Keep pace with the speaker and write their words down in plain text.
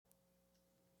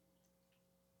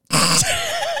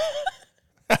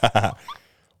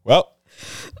Well,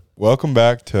 welcome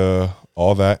back to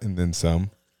All That and Then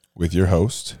Some with your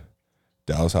host,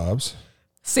 Dallas Hobbs.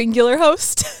 Singular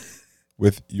host.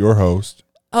 With your host,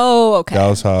 Oh, okay.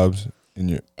 Dallas Hobbs.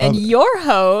 And your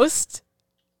host,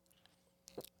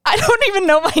 I don't even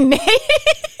know my name.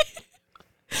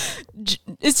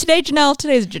 Is today Janelle?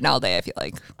 Today's Janelle Day, I feel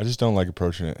like. I just don't like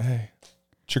approaching it. Hey,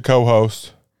 it's your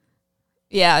co-host.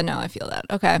 Yeah, no, I feel that.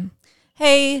 Okay.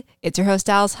 Hey, it's your host,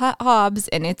 Dallas Hobbs,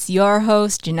 and it's your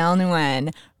host, Janelle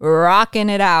Nguyen, rocking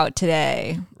it out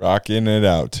today. Go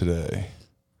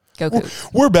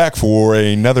Cougs. We're back for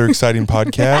another exciting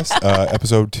podcast,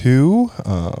 episode 2.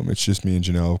 It's just me and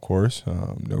Janelle, of course.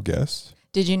 No guests.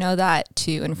 Did you know that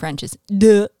 2 in French is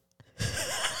de?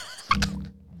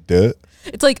 De.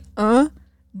 It's like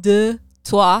de,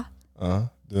 toi, De,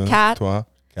 cat, toi,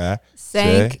 cat,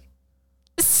 cinq,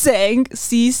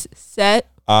 six, sept.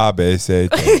 A, B, C,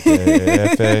 D, E,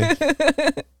 F, A.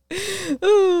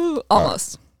 Ooh,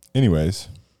 almost. Anyways,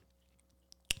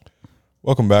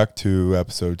 welcome back to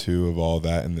episode 2 of All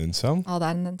That and Then Some. All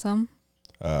that and then some.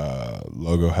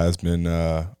 Logo has been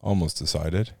almost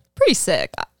decided. Pretty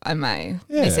sick. I may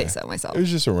say so myself. It was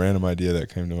just a random idea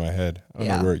that came to my head. I don't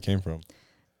know where it came from.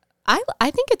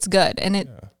 I think it's good, and I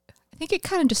think it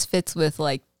kind of just fits with,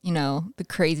 like, you know, the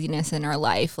craziness in our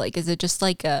life. Like, is it just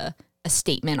like a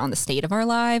statement on the state of our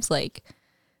lives? Like,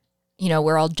 you know,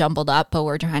 we're all jumbled up, but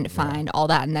we're trying to find all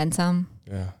that and then some.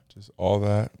 Yeah, just all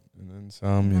that and then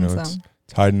some. You know, it's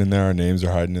hiding in there. Our names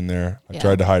are hiding in there. I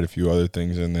tried to hide a few other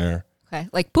things in there. Okay,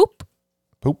 like poop.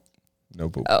 Poop. No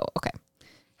poop. Oh, okay.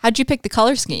 How'd you pick the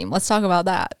color scheme? Let's talk about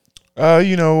that.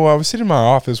 You know, I was sitting in my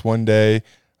office one day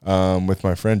with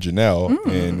my friend Janelle,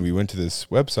 and we went to this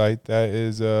website that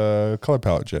is a color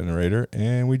palette generator,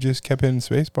 and we just kept hitting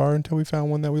spacebar until we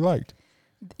found one that we liked.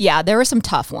 Yeah, there were some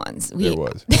tough ones. There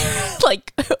was.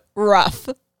 Like, rough.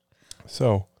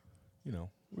 So, you know,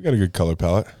 we got a good color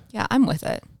palette. Yeah, I'm with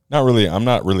it. Not really. I'm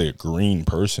not really a green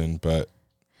person, but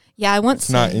yeah, it's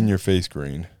not in your face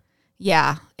green.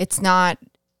 Yeah, it's not.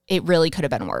 It really could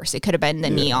have been worse. It could have been the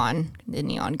neon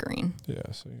green.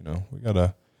 Yeah, so you know, we got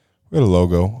a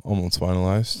logo almost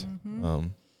finalized.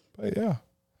 But yeah,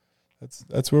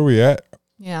 that's where we at.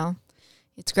 Yeah,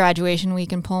 it's graduation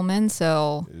week in Pullman,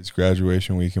 so it's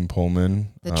graduation week in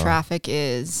Pullman. The traffic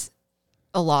is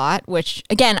a lot, which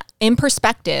again, in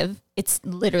perspective, it's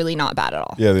literally not bad at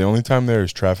all. Yeah, the only time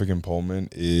there's traffic in Pullman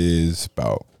is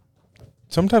about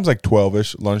sometimes like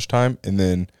 12ish lunchtime, and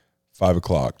then 5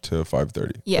 o'clock to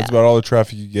 5:30. Yeah. That's about all the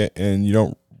traffic you get, and you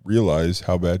don't realize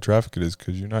how bad traffic it is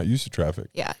because you're not used to traffic.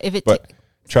 Yeah. But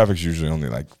traffic's usually only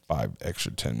like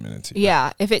 10 minutes.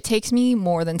 Yeah. If it takes me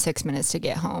more than 6 minutes to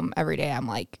get home every day,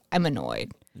 I'm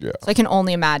annoyed. Yeah. So I can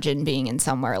only imagine being in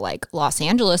somewhere like Los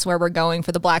Angeles where we're going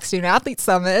for the Black Student Athlete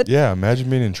Summit. Yeah.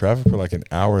 Imagine being in traffic for like an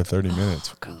hour, 30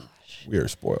 minutes. Oh, gosh. We are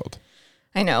spoiled.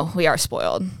 I know. We are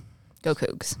spoiled. Go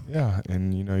Cougs. Yeah,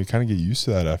 and you know, you kind of get used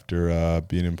to that after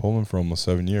being in Pullman for almost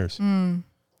 7 years. I'm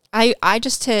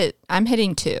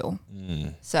hitting 2.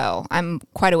 So I'm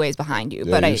quite a ways behind you.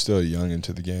 Yeah, but you're still young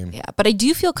into the game. Yeah, but I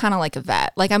do feel kind of like a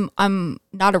vet. Like I'm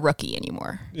not a rookie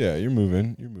anymore. Yeah, you're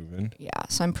moving. Yeah,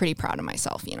 so I'm pretty proud of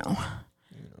myself, you know.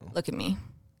 Look at me.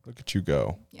 Look at you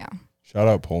go. Yeah. Shout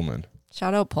out Pullman.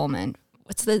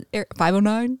 What's the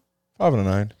 509?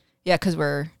 509. Yeah, because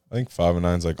we're... I think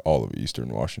 509 is like all of Eastern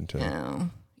Washington. Oh,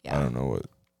 yeah. I don't know what,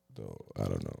 though. I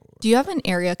don't know. Do you have an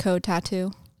area code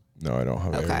tattoo? No, I don't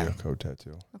have an area code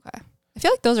tattoo. Okay. I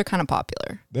feel like those are kind of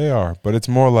popular. They are, but it's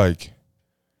more like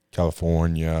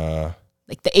California.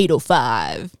 Like the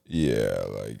 805. Yeah,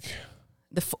 like...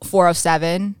 The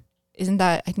 407. Isn't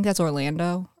that... I think that's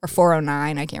Orlando. Or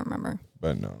 409. I can't remember.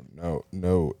 But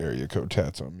no area code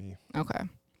tats on me. Okay.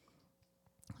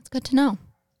 That's good to know.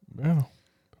 Yeah.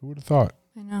 Who would have thought?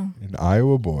 I know. An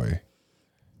Iowa boy.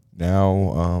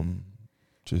 Now,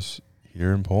 just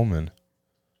here in Pullman.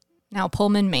 Now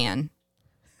Pullman man.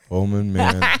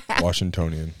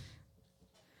 Washingtonian.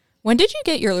 When did you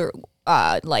get your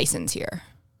license here?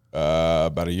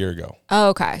 About a year ago. Oh,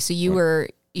 okay. So you were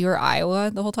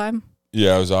Iowa the whole time?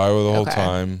 Yeah, I was Iowa the whole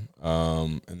time.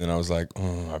 And then I was like,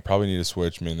 I probably need to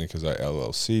switch, mainly because I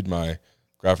LLC'd my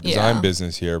graphic design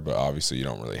business here, but obviously you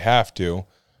don't really have to.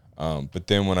 But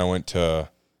then when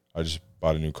I just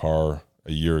bought a new car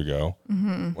a year ago.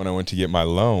 When I went to get my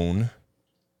loan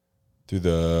through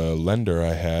the lender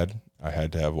I had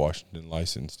to have Washington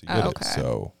license to get it.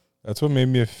 So that's what made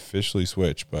me officially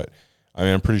switch. But I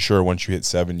mean, I'm pretty sure once you hit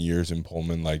 7 years in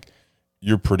Pullman, like,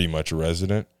 you're pretty much a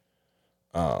resident.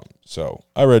 So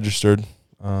I registered.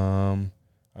 I'm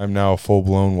now a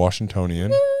full-blown Washingtonian.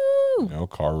 Woo! You know,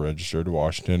 car registered to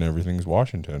Washington. Everything's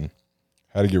Washington.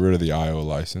 Had to get rid of the Iowa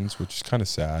license, which is kind of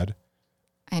sad.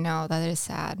 I know, that is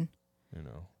sad. You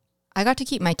know, I got to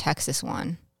keep my Texas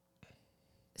one.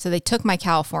 So they took my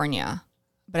California,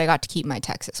 but I got to keep my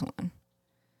Texas one.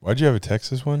 Why'd you have a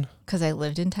Texas one? Because I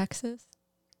lived in Texas.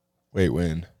 Wait,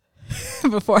 when?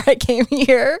 Before I came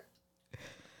here.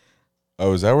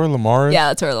 Oh, is that where Lamar is? Yeah,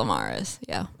 that's where Lamar is.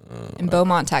 Yeah. In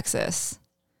Beaumont, Texas.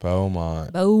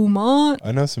 Beaumont. Beaumont.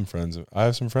 I know some friends. I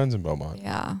have some friends in Beaumont.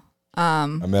 Yeah. I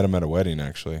met them at a wedding,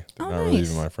 actually. They're not really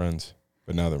nice. even my friends,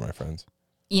 but now they're my friends.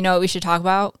 You know what we should talk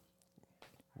about?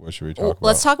 What should we talk about?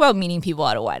 Let's talk about meeting people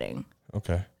at a wedding.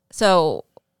 Okay. So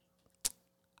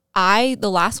the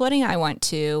last wedding I went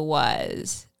to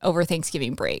was over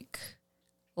Thanksgiving break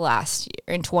last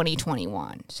year in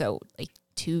 2021. So like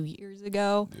 2 years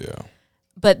ago. Yeah.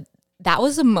 But that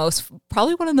was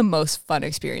probably one of the most fun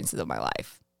experiences of my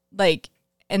life. Like,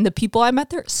 and the people I met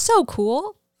there, so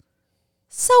cool.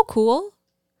 So cool.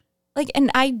 Like,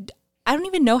 and I don't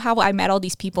even know how I met all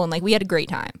these people, and like we had a great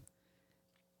time.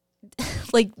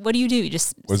 Like, what do? You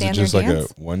just was stand it just there like and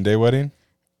dance? a 1 day wedding?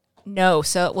 No.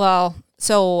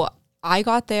 So I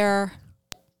got there.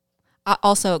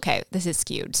 Also, okay, this is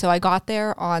skewed. So I got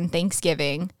there on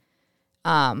Thanksgiving.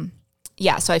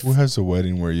 Yeah. So who has a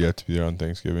wedding where you have to be there on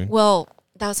Thanksgiving? Well,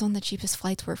 that was when the cheapest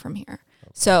flights were from here.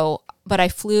 So, but I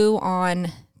flew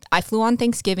on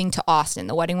Thanksgiving to Austin.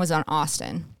 The wedding was on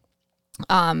Austin.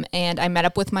 And I met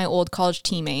up with my old college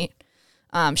teammate,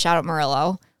 shout out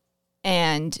Murillo,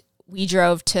 and we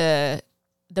drove to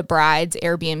the bride's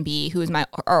Airbnb, who was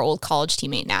our old college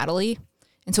teammate, Natalie.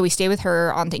 And so we stayed with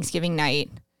her on Thanksgiving night.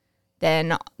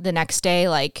 Then the next day,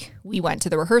 like, we went to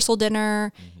the rehearsal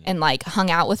dinner and like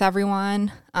hung out with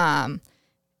everyone.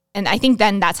 And I think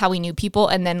then that's how we knew people.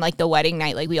 And then like the wedding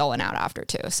night, like we all went out after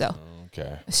too. So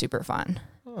okay, it was super fun.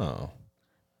 Oh,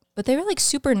 but they were like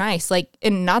super nice. Like,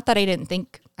 and not that I didn't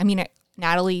think, I mean,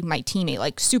 Natalie, my teammate,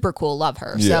 like super cool, love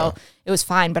her. Yeah. So it was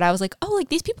fine. But I was like, oh, like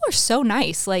these people are so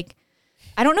nice. Like,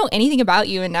 I don't know anything about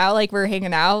you. And now like we're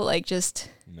hanging out, like just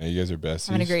now you guys are besties.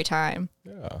 having a great time.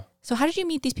 Yeah. So how did you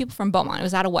meet these people from Beaumont? It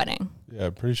was at a wedding. Yeah,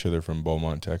 I'm pretty sure they're from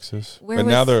Beaumont, Texas. I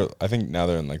think now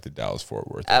they're in like the Dallas-Fort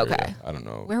Worth area. Okay. I don't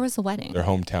know. Where was the wedding? Their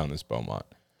hometown is Beaumont.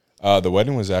 The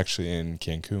wedding was actually in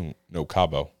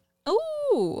Cabo.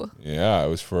 Oh. Yeah, it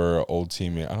was for an old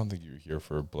teammate. I don't think you were here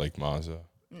for Blake Mazza.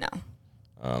 No.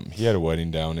 He had a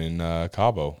wedding down in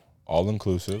Cabo, all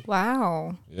inclusive.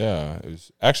 Wow. Yeah, it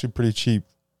was actually pretty cheap,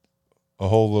 a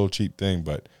whole little cheap thing,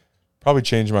 but probably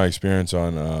changed my experience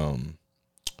on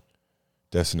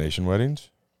destination weddings.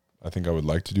 I think I would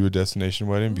like to do a destination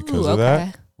wedding because of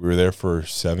that. We were there for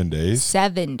 7 days.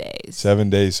 7 days. 7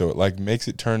 days, so it like makes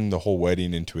it turn the whole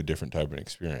wedding into a different type of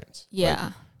experience. Yeah.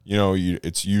 Like, you know,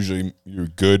 it's usually your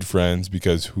good friends,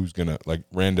 because who's gonna, like,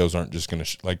 randos aren't just gonna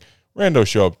randos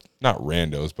show up, not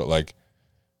randos, but like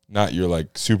not your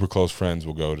like super close friends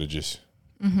will go to just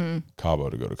Cabo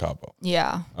to go to Cabo.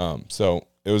 Yeah. So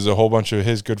it was a whole bunch of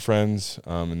his good friends,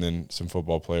 and then some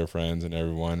football player friends and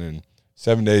everyone. And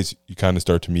 7 days, you kind of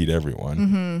start to meet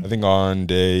everyone. I think on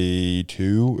day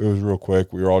 2, it was real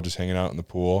quick. We were all just hanging out in the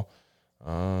pool,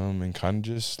 and kind of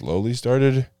just slowly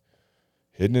started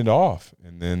hitting it off.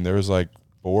 And then there was like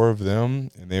 4 of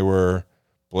them, and they were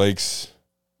Blake's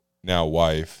now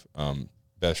wife,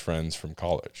 best friends from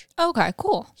college. Okay,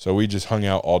 cool. So we just hung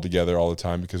out all together all the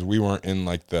time, because we weren't in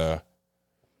like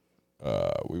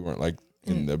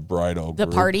in the bridal The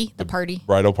group, party.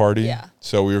 bridal party. Yeah.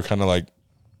 So we were kind of like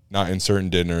not in certain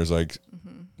dinners, like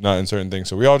not in certain things.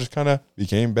 So we all just kind of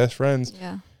became best friends.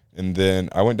 Yeah. And then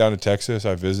I went down to Texas.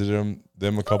 I visited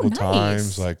them a couple nice.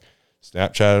 times, like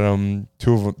Snapchatted them.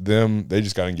 2 of them, they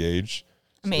just got engaged.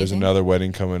 So Amazing. there's another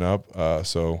wedding coming up.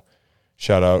 So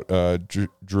shout out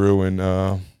Drew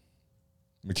and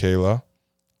Michaela.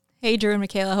 Hey, Drew and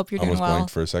Michaela. Hope you're doing Almost well.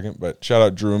 blanked for a second, but shout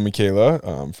out Drew and Michaela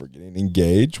for getting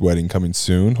engaged. Wedding coming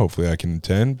soon. Hopefully I can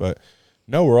attend. But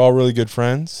no, we're all really good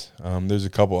friends. There's a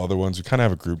couple other ones. We kind of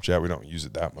have a group chat. We don't use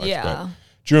it that much. Yeah. But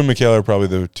Drew and Michaela are probably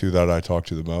the 2 that I talk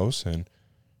to the most. And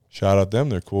shout out them.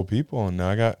 They're cool people. And now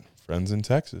I got friends in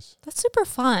Texas. That's super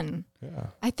fun. Yeah.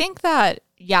 I think that,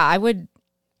 I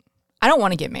don't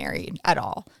want to get married at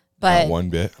all. But Not one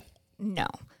bit. No.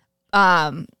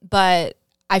 But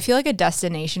I feel like a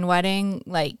destination wedding,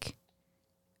 like,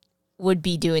 would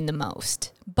be doing the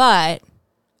most. But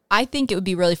I think it would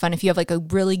be really fun if you have like a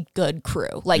really good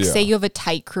crew. Like, say you have a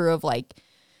tight crew of like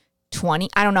 20.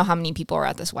 I don't know how many people are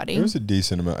at this wedding. It was a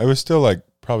decent amount. It was still like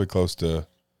probably close to,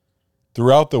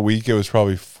 throughout the week, it was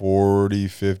probably 40,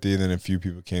 50. And then a few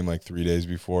people came like 3 days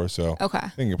before. So okay. I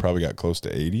think it probably got close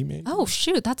to 80 maybe. Oh,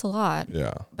 shoot. That's a lot.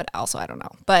 Yeah. But also, I don't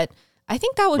know. But I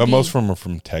think that would but be. But most of them are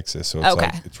from Texas, so it's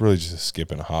like it's really just a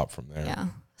skip and a hop from there. Yeah,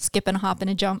 skip and a hop and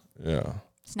a jump. Yeah.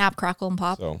 Snap, crackle, and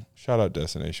pop. So shout out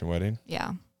destination wedding.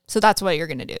 Yeah. So that's what you're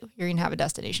gonna do. You're gonna have a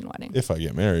destination wedding. If I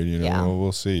get married,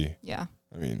 we'll see. Yeah.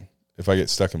 I mean, if I get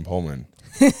stuck in Pullman,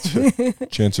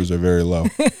 chances are very low.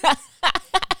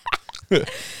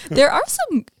 There are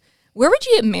some. Where would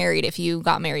you get married if you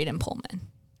got married in Pullman?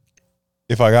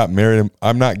 If I got married,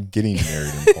 I'm not getting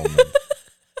married in Pullman.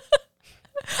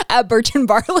 At Birch and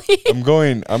Barley. I'm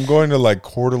going to like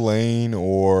Coeur d'Alene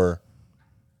or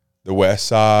the West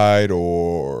Side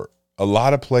or a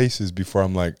lot of places before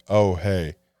I'm like, oh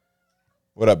hey,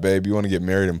 what up, babe? You want to get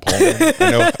married in Pullman?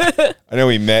 I know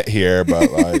we met here,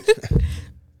 but like,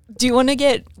 do you want to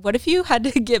get? What if you had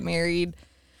to get married,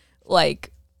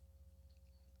 like,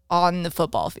 on the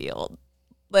football field?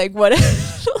 Like what?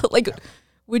 Like,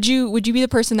 would you be the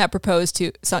person that proposed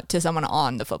to someone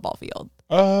on the football field?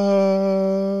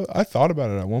 I thought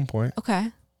about it at one point. Okay.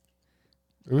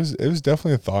 It was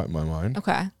definitely a thought in my mind.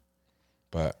 Okay.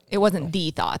 But it wasn't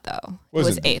the thought though. It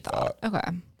was a thought.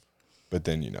 Okay. But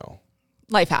then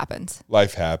life happens.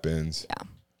 Life happens. Yeah.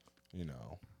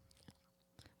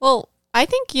 Well, I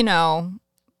think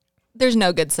there's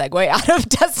no good segue out of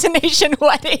destination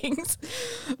weddings,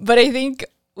 but I think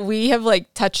we have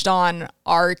like touched on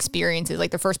our experiences.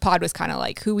 Like the first pod was kind of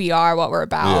like who we are, what we're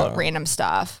about, random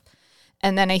stuff.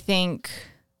 And then I think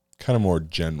kind of more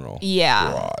general.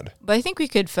 Yeah. Broad. But I think we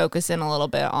could focus in a little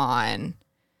bit on,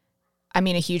 I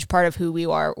mean, a huge part of who we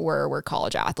are, we're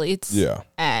college athletes. Yeah.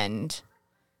 And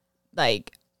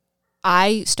like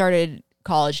I started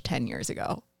college 10 years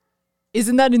ago.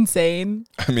 Isn't that insane?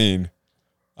 I mean,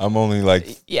 I'm only like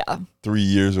 3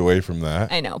 years away from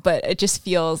that. I know, but it just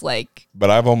feels like.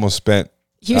 But I've almost spent.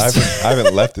 I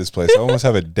haven't left this place. I almost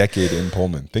have a decade in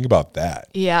Pullman. Think about that.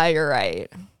 Yeah, you're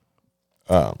right.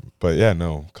 But yeah,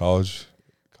 no, college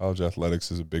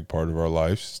athletics is a big part of our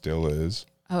life. Still is.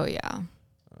 Oh yeah.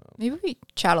 Maybe we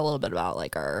chat a little bit about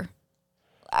like our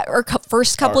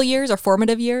first couple years, our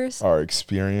formative years, our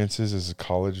experiences as a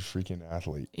college freaking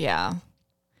athlete. Yeah.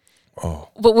 Oh.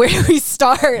 But where do we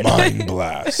start? Mind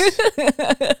blast.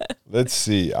 Let's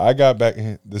see. I got back.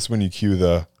 This when you cue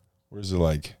the. Where's it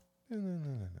like?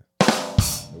 Nope.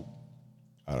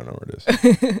 I don't know where it is.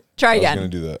 Try again. I was gonna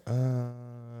do the.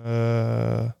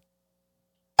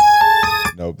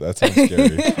 Nope, that sounds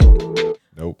scary.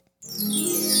 Nope.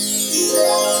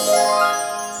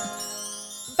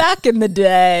 Back in the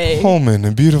day. Pullman,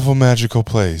 a beautiful, magical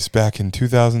place. Back in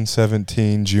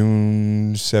 2017,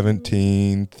 June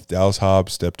 17th, Dallas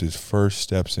Hobbs stepped his first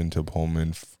steps into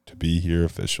Pullman to be here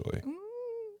officially.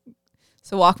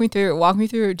 So walk me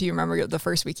through. Do you remember the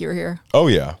first week you were here? Oh,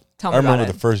 yeah. Tell me about it. I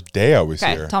remember the first day I was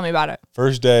here. Tell me about it.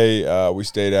 First day, we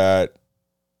stayed at,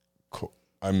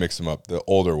 I mixed them up, the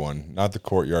older one, not the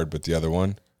Courtyard, but the other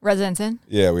one. Residence Inn?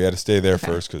 Yeah, we had to stay there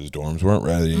first because dorms weren't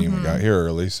ready and we got here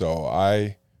early. So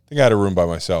I think I had a room by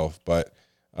myself. But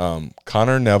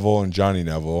Connor Neville and Johnny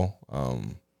Neville,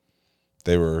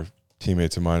 they were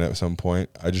teammates of mine at some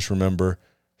point. I just remember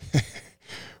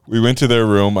we went to their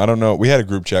room. I don't know. We had a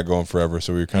group chat going forever,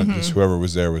 so we were kind of just whoever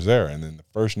was there was there. And then the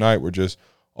first night, we're just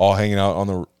all hanging out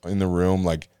in the room.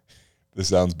 Like, this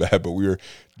sounds bad, but we were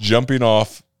jumping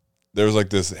off. There was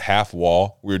like this half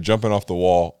wall. We were jumping off the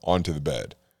wall onto the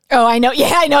bed. Oh, I know.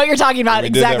 Yeah, I know what you're talking about.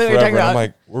 Exactly what you're talking about. I'm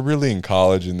like, we're really in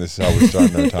college, and this is how we're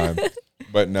starting our time.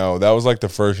 But no, that was like the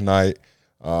first night.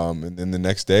 And then the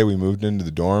next day, we moved into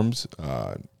the dorms.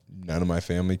 None of my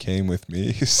family came with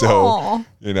me. So,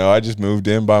 I just moved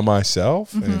in by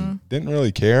myself and didn't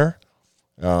really care.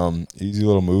 Easy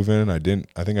little move in. I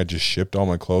think I just shipped all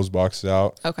my clothes boxes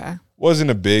out. Okay. Wasn't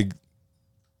a big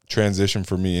transition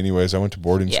for me anyways. I went to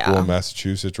boarding school in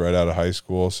Massachusetts right out of high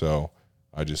school. So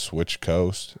I just switched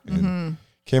coast and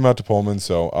came out to Pullman.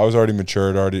 So I was already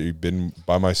matured, already been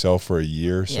by myself for a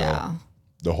year. So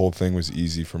the whole thing was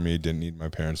easy for me. Didn't need my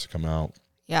parents to come out.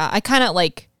 Yeah. I kind of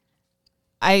like,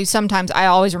 I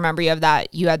always remember you had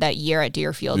that year at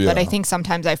Deerfield, but I think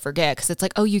sometimes I forget because it's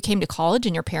like, oh, you came to college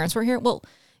and your parents were here. Well,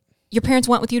 your parents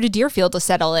went with you to Deerfield to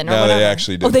settle in or whatever. They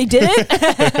actually did. Oh, they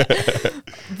did?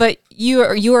 But you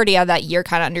already had that year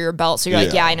kind of under your belt. So you're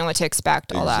like, I know what to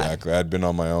expect, all that. Exactly. I'd been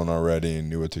on my own already and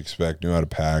knew what to expect, knew how to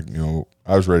pack,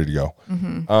 I was ready to go.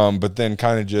 But then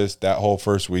kind of just that whole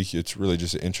first week, it's really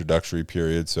just an introductory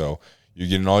period. So you're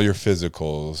getting all your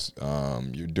physicals.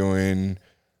 You're doing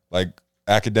like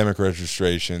academic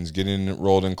registrations, getting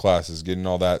enrolled in classes, getting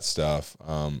all that stuff,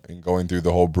 and going through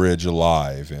the whole bridge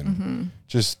alive. And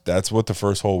just that's what the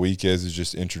first whole week is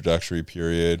just introductory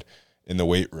period in the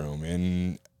weight room,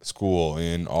 in school,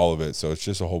 in all of it. So it's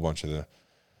just a whole bunch of the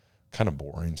kind of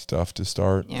boring stuff to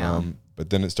start. Yeah. But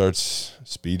then it starts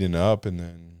speeding up, and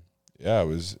then it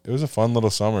was a fun little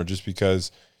summer just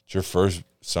because it's your first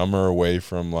summer away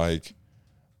from like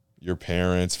your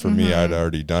parents. For me, I'd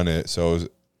already done it, so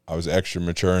I was extra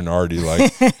mature and already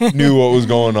like knew what was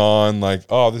going on. Like,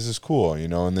 oh, this is cool, you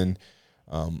know. And then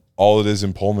all it is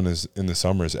in Pullman is in the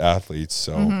summer is athletes.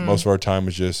 So most of our time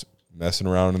was just messing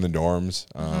around in the dorms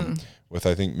with,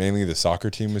 I think, mainly the soccer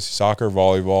team was soccer,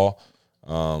 volleyball.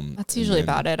 That's usually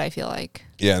about it, I feel like.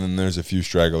 Yeah, and then there's a few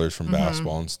stragglers from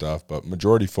basketball and stuff, but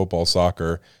majority football,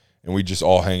 soccer, and we just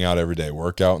all hang out every day,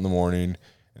 work out in the morning,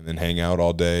 and then hang out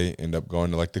all day, end up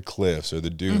going to like the cliffs or the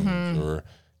dunes or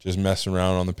just messing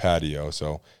around on the patio.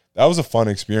 So that was a fun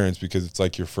experience because it's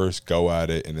like your first go at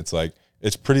it, and it's like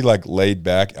it's pretty like laid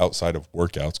back outside of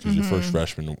workouts because your first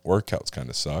freshman workouts kind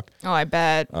of suck. Oh, I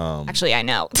bet. Actually, I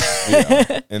know.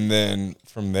 Yeah. And then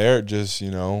from there, it just,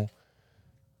 you know,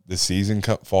 the season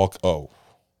fall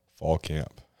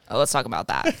camp. Oh, let's talk about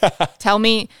that. Tell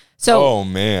me. So, oh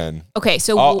man. Okay,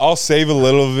 so I'll save a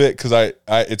little of it because I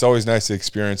it's always nice to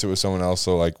experience it with someone else.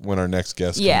 So like when our next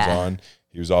guest comes on,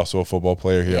 he was also a football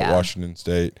player here at Washington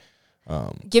State.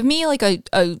 Give me like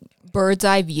a bird's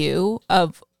eye view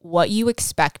of what you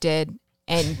expected,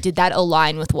 and did that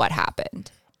align with what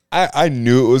happened? I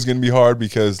knew it was going to be hard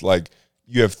because like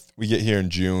we get here in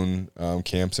June,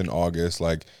 camps in August,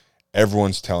 like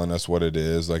everyone's telling us what it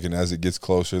is, like, and as it gets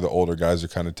closer, the older guys are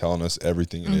kind of telling us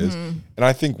everything it is. And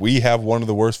I think we have one of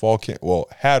the worst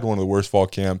had one of the worst fall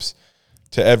camps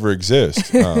to ever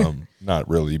exist. Not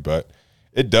really, but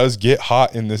it does get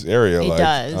hot in this area. It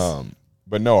does.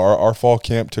 But no, our fall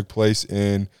camp took place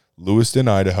in Lewiston,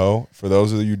 Idaho. For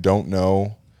those of you who don't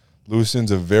know,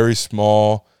 Lewiston's a very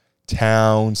small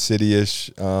town, city-ish,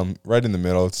 right in the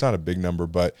middle. It's not a big number,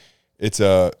 but it's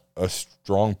a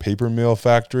strong paper mill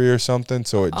factory or something.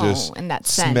 So it just and that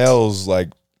smells like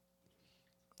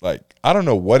I don't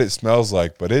know what it smells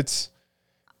like, but it's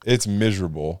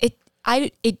miserable.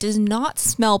 It does not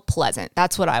smell pleasant.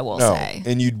 That's what I will say.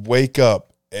 And you'd wake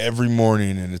up every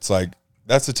morning and it's like,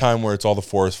 that's the time where it's all the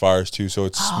forest fires too. So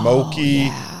it's smoky.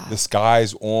 The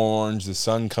sky's orange. The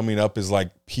sun coming up is like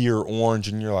pure orange.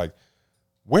 And you're like,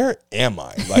 where am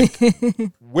I? Like,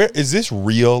 where is this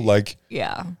real? Like,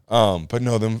 yeah. But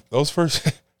no, those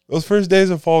first days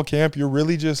of fall camp, you're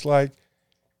really just like,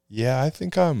 yeah, I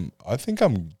think I'm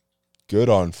good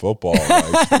on football.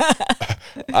 Like,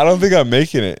 I don't think I'm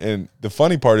making it. And the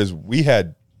funny part is we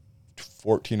had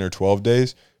 14 or 12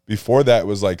 days. Before that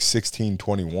was like 16,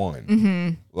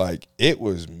 21. Like it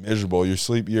was miserable.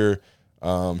 Shout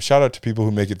out to people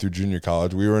who make it through junior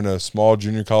college. We were in a small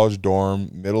junior college dorm,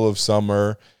 middle of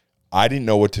summer. I didn't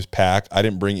know what to pack. I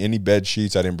didn't bring any bed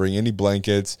sheets. I didn't bring any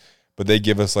blankets, but they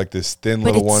give us like this thin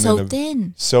little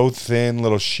one. So thin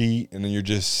little sheet. And then you're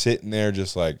just sitting there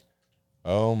just like,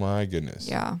 oh my goodness.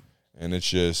 Yeah. And it's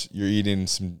just, you're eating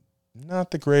some,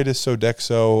 not the greatest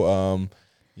Sodexo,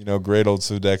 great old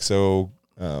Sodexo,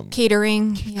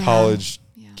 catering, college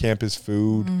campus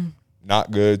food,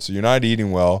 not good. So you're not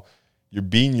eating well. You're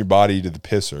beating your body to the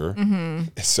pisser.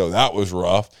 So that was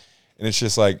rough. And it's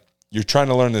just like, you're trying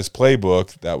to learn this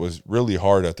playbook that was really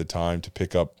hard at the time to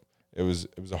pick up. It was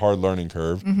a hard learning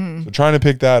curve. So trying to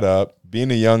pick that up,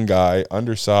 being a young guy,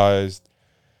 undersized,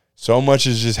 so much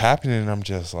is just happening. And I'm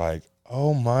just like,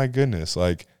 oh my goodness.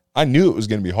 Like I knew it was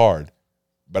going to be hard,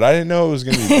 but I didn't know it was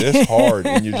going to be this hard.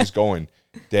 And you're just going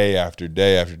day after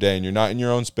day after day, and you're not in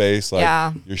your own space.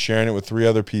 Like you're sharing it with 3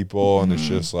 other people, and it's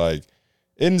just like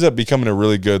it ends up becoming a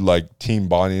really good like team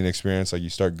bonding experience. Like you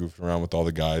start goofing around with all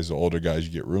the guys, the older guys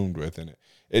you get roomed with, and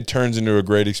it turns into a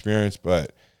great experience.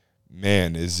 But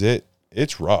man,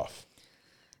 it's rough.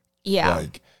 Yeah.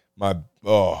 Like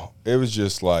it was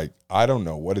just like I don't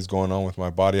know what is going on with my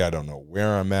body. I don't know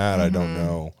where I'm at. I don't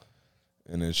know,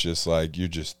 and it's just like you're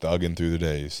just thugging through the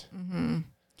days.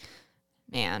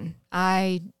 Man,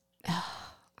 I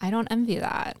don't envy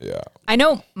that. Yeah. I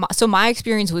know. So my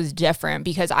experience was different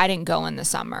because I didn't go in the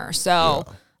summer. So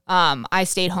I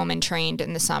stayed home and trained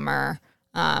in the summer,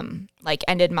 like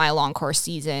ended my long course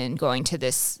season going to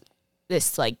this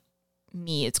like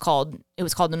meet. It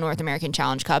was called the North American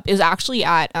Challenge Cup. It was actually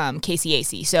at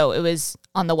KCAC. So it was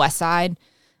on the west side.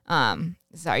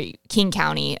 King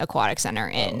County Aquatic Center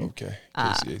in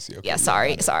KCAC. Okay. Yeah,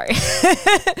 sorry.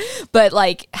 But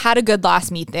like had a good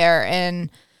last meet there, and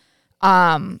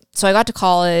so I got to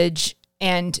college,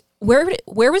 and where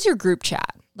was your group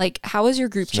chat? Like how was your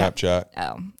group chat? Snapchat.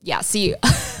 Oh yeah, see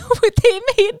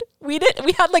we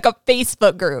had like a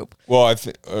Facebook group. Well, I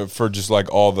think for just like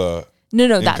all the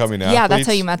incoming athletes. Yeah, that's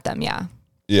how you met them. Yeah.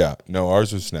 Yeah, no,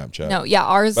 ours was Snapchat. No, yeah,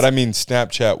 ours. But I mean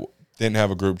Snapchat. didn't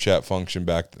have a group chat function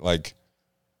back, like,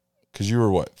 because you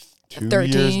were what, 2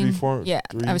 13 years before? Yeah,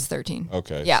 3? I was 13.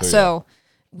 Okay. Yeah, so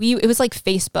it was like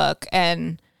Facebook,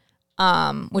 and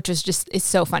which was just, it's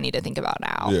so funny to think about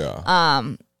now.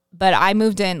 Yeah. But I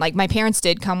moved in, like my parents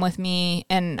did come with me,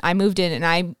 and I moved in and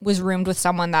I was roomed with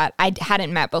someone that I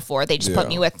hadn't met before. They just put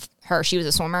me with her. She was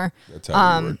a swimmer. That's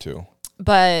how we were too.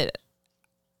 But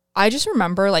I just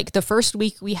remember like the first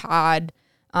week we had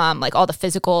like all the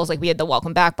physicals, like we had the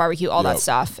welcome back barbecue, all that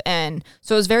stuff. And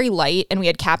so it was very light, and we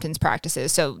had captain's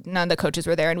practices. So none of the coaches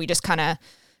were there, and we just kind of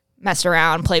messed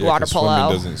around, played water polo.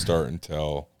 Swimming doesn't start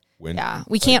until when? Yeah,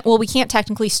 we can't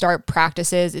technically start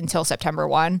practices until September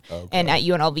 1. Okay. And at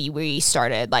UNLV, we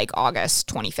started like August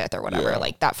 25th or whatever,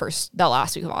 like the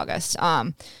last week of August.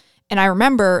 And I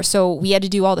remember, so we had to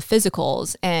do all the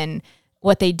physicals, and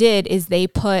what they did is they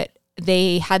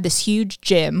had this huge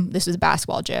gym. This was a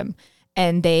basketball gym,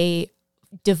 and they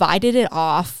divided it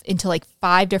off into like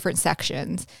 5 different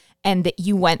sections, and that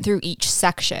you went through each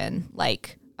section,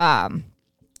 like,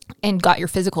 and got your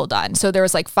physical done. So there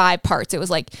was like 5 parts. It was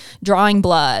like drawing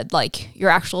blood, like your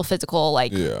actual physical,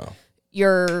 like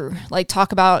your, like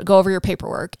go over your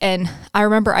paperwork. And I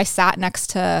remember I sat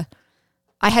next to,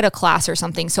 I had a class or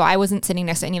something, so I wasn't sitting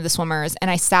next to any of the swimmers, and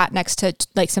I sat next to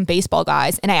like some baseball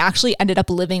guys, and I actually ended up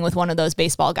living with one of those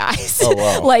baseball guys. Oh,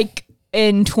 wow. Like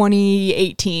in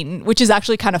 2018, which is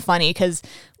actually kind of funny because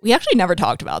we actually never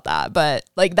talked about that, but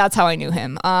like that's how I knew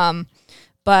him.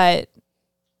 But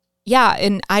yeah,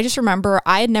 and I just remember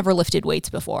I had never lifted weights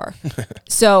before.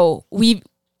 So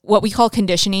what we call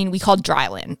conditioning, we called dry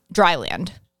land.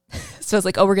 So it's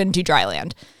like, oh, we're going to do dry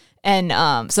land. And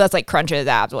so that's like crunches,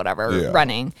 abs, whatever,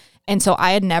 running. And so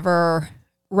I had never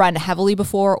run heavily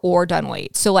before or done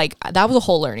weights. So like that was a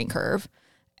whole learning curve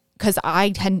because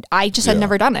I just had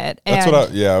never done it. That's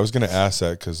I was going to ask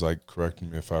that because, like, correct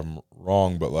me if I'm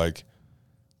wrong, but like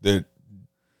the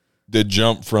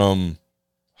jump from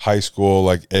high school,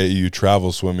 like AAU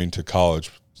travel swimming, to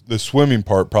college, the swimming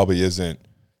part probably isn't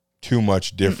too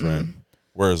much different. Mm-mm.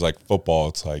 Whereas like football,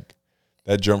 it's like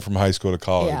that jump from high school to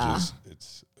college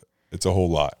it's a whole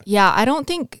lot. Yeah, I don't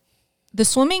think the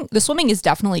swimming is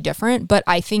definitely different, but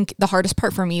I think the hardest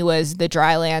part for me was the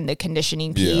dry land, the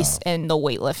conditioning piece, and the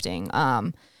weightlifting.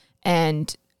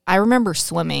 And I remember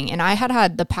swimming, and I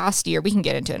had the past year, we can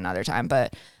get into it another time,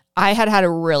 but I had a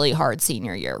really hard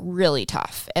senior year, really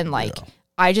tough. And like,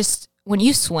 when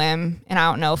you swim, and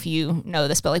I don't know if you know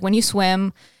this, but like when you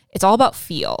swim, it's all about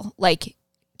feel. Like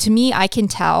to me, I can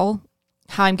tell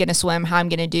how I'm going to swim, how I'm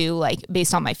going to do, like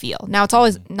based on my feel. Now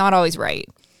it's not always right,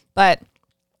 but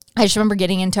I just remember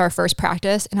getting into our first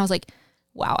practice and I was like,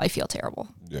 wow, I feel terrible.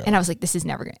 Yeah. And I was like, this is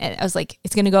never going to, I was like,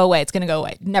 it's going to go away. It's going to go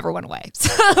away. Never went away.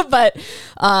 But,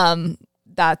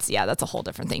 that's a whole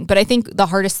different thing. But I think the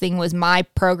hardest thing was my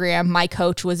program. My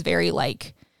coach was very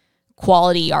like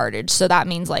quality yardage. So that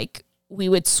means like we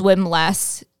would swim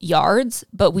less yards,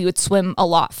 but we would swim a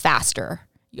lot faster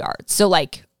yards. So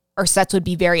like our sets would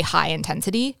be very high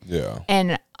intensity. Yeah.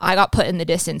 And I got put in the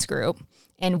distance group,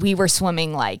 and we were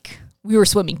swimming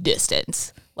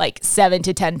distance, like 7,000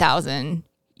 to 10,000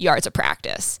 yards of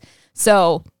practice.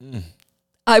 So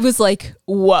I was like,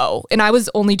 whoa. And I was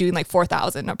only doing like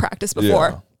 4,000 of practice before.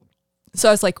 Yeah. So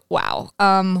I was like, wow,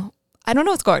 I don't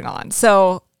know what's going on.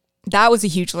 So that was a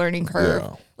huge learning curve.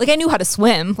 Yeah. Like I knew how to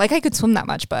swim. Like I could swim that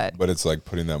much, but it's like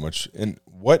putting that much in.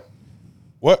 What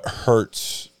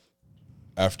hurts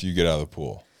after you get out of the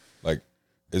pool? Like,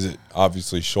 is it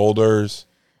obviously shoulders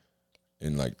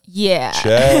and like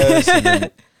chest and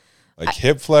then like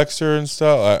hip flexor and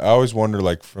stuff? I always wonder,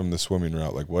 like from the swimming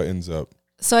route, like what ends up.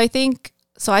 So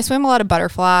I swim a lot of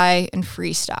butterfly and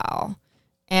freestyle,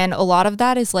 and a lot of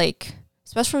that is like,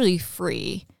 especially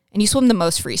free, and you swim the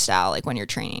most freestyle, like when you're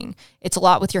training, it's a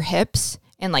lot with your hips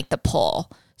and like the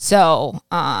pull. So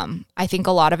I think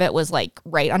a lot of it was like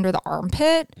right under the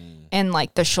armpit and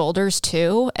like the shoulders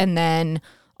too. And then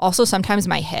also sometimes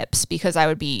my hips, because I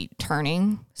would be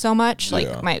turning so much,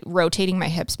 like rotating my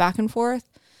hips back and forth.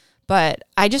 But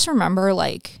I just remember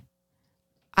like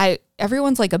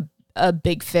everyone's like a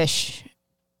big fish,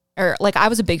 or like I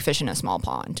was a big fish in a small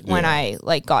pond when I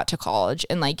like got to college,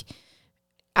 and like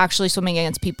actually swimming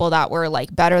against people that were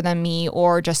like better than me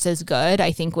or just as good,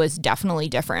 I think was definitely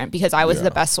different because I was the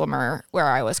best swimmer where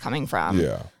I was coming from.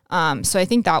 Yeah. So I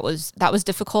think that was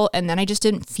difficult. And then I just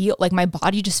didn't feel like my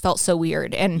body just felt so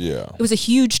weird. And it was a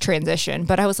huge transition,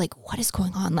 but I was like, what is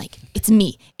going on? Like, it's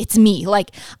me.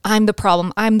 Like, I'm the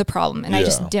problem. And I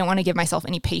just didn't want to give myself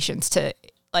any patience to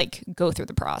like go through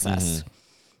the process. Mm-hmm.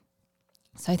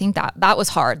 So I think that was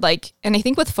hard. Like, and I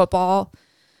think with football,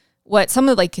 what some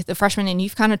of like the freshmen, and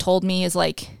you've kind of told me, is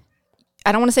like,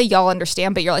 I don't want to say y'all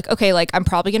understand, but you're like, okay, like I'm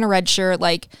probably going to redshirt.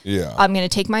 Like, I'm going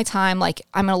to take my time. Like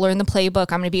I'm going to learn the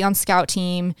playbook. I'm going to be on scout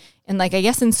team. And like, I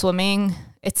guess in swimming,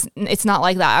 it's not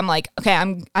like that. I'm like, okay,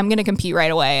 I'm going to compete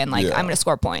right away. And like, I'm going to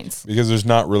score points. Because there's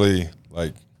not really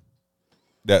like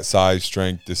that size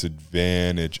strength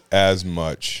disadvantage as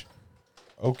much.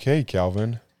 Okay,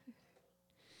 Calvin.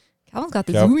 Calvin's got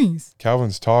the zoomies.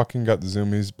 Calvin's talking, got the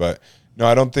zoomies, but no,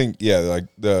 I don't think, like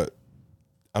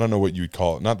I don't know what you would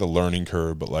call it, not the learning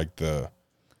curve, but like the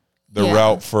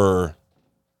route for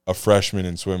a freshman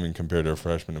in swimming compared to a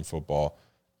freshman in football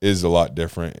is a lot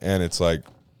different. And it's like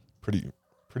pretty,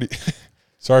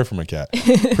 sorry for my cat,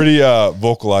 pretty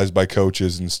vocalized by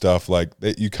coaches and stuff like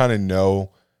that. You kind of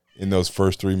know in those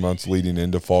first 3 months leading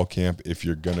into fall camp if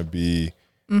you're going to be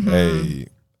a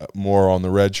more on the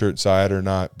redshirt side or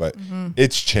not. But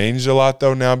it's changed a lot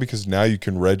though now, because now you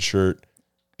can redshirt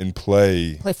and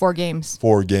play 4 games.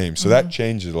 So that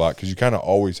changes a lot, because you kind of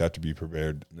always have to be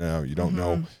prepared now. You don't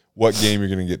know what game you're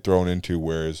going to get thrown into.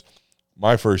 Whereas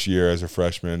my first year as a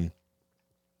freshman,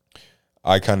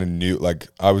 I kind of knew, like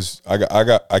I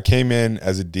came in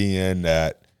as a DN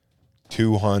at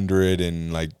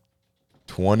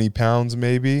 220 pounds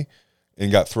maybe,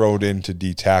 and got thrown into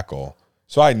D tackle.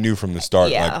 So I knew from the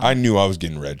start, like I knew I was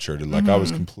getting redshirted. Like I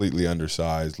was completely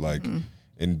undersized, like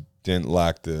and didn't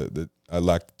lack I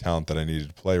lacked the talent that I needed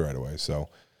to play right away. So,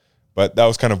 but that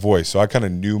was kind of voice. So I kind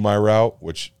of knew my route,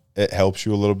 which it helps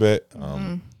you a little bit,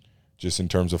 just in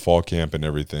terms of fall camp and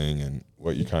everything and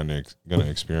what you're kind of going to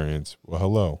experience. Well,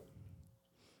 hello.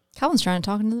 Calvin's trying to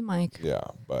talk into the mic. Yeah,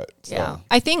 but. Yeah,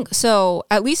 I think so,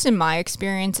 at least in my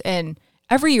experience, and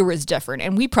every year was different,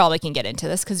 and we probably can get into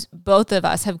this because both of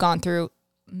us have gone through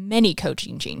many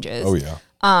coaching changes. Oh, yeah.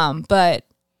 But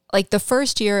like the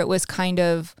first year, it was kind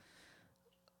of,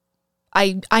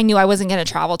 I knew I wasn't going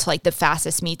to travel to like the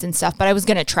fastest meets and stuff, but I was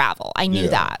going to travel. I knew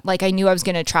that. Like I knew I was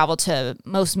going to travel to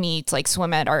most meets, like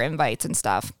swim at our invites and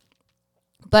stuff.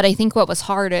 But I think what was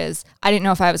hard is I didn't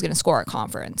know if I was going to score at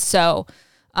conference. So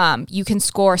you can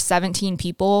score 17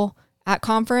 people at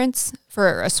conference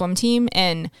for a swim team,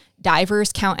 and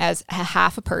divers count as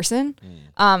half a person.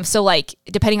 So like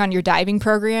depending on your diving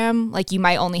program, like you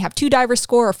might only have 2 divers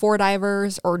score or 4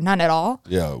 divers or none at all.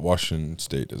 Yeah, Washington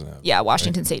State doesn't have. Yeah,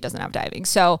 Washington State doesn't have diving.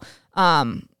 So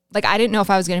like I didn't know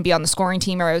if I was going to be on the scoring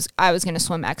team or I was going to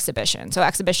swim exhibition. So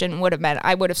exhibition would have meant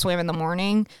I would have swam in the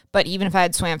morning, but even if I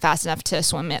had swam fast enough to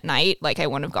swim at night, like I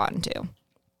wouldn't have gotten to.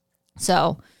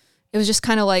 So it was just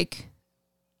kind of like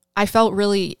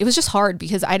it was just hard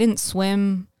because I didn't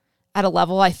swim at a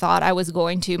level I thought I was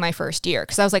going to my first year.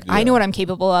 Because I was like, I know what I'm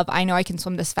capable of. I know I can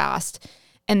swim this fast.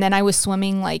 And then I was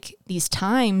swimming like these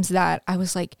times that I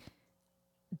was like,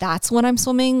 that's when I'm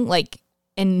swimming, like,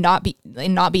 and not be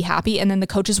happy. And then the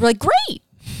coaches were like, great.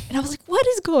 And I was like, what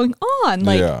is going on?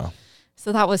 Like,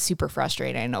 so that was super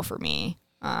frustrating, I know, for me.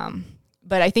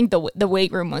 But I think the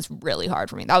weight room was really hard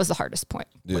for me. That was the hardest point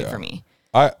for me.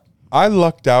 I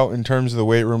lucked out in terms of the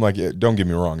weight room. Like, don't get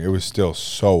me wrong, it was still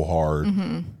so hard.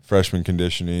 Freshman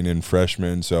conditioning and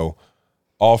freshmen. So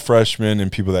all freshmen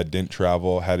and people that didn't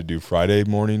travel had to do Friday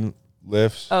morning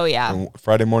lifts. Oh, yeah. And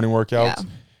Friday morning workouts. Yeah.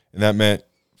 And that meant,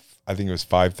 I think it was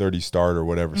 5:30 start or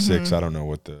whatever, 6. I don't know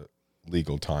what the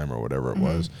legal time or whatever it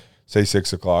was. Say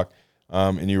 6 o'clock.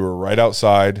 And you were right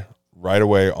outside, right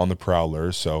away on the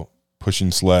prowlers. So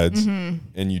pushing sleds. And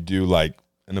you do like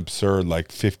an absurd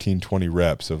like 15, 20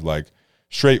 reps of like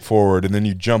straightforward, and then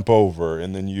you jump over,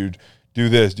 and then you'd do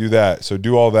this, do that. So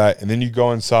do all that, and then you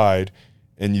go inside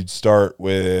and you'd start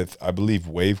with, I believe,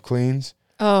 wave cleans.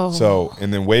 Oh. So,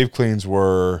 and then wave cleans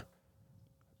were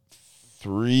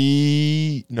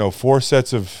 4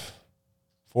 sets of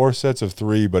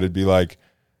 3, but it'd be like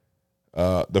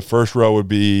the first row would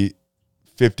be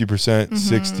 50%,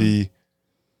 60,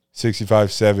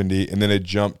 65, 70, and then it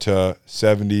jumped to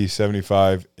 70,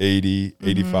 75, 80,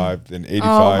 85, then 85.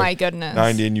 Oh my goodness.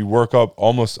 90, and you work up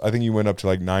almost, I think you went up to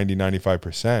like 90,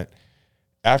 95%.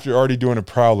 After you're already doing a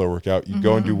prowler workout, you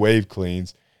go and do wave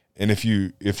cleans, and if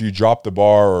you drop the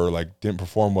bar or like didn't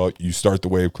perform well, you start the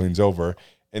wave cleans over,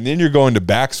 and then you're going to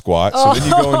back squat. So then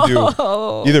you go and do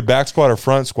either back squat or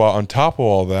front squat on top of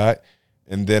all that,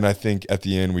 and then I think at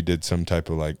the end we did some type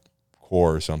of like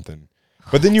core or something.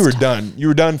 But then you were done. You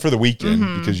were done for the weekend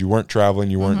because you weren't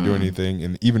traveling, you weren't doing anything,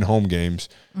 and even home games.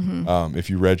 If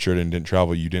you redshirted and didn't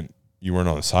travel, you weren't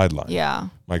on the sideline. Yeah.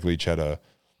 Mike Leach had a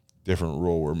different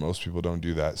rule where most people don't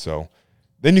do that. So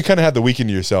then you kind of had the weekend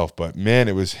to yourself. But man,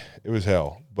 it was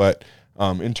hell. But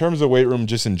in terms of weight room,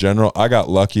 just in general, I got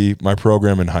lucky. My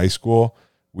program in high school,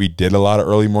 we did a lot of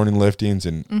early morning liftings,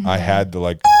 and I had the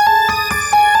like.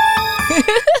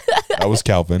 That was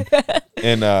Calvin.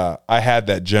 And I had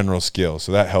that general skill,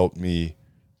 so that helped me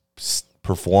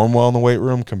perform well in the weight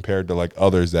room compared to like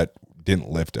others that didn't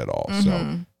lift at all.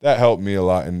 So that helped me a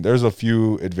lot. And there's a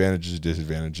few advantages,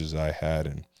 disadvantages I had.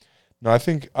 And no, I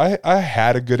think I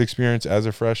had a good experience as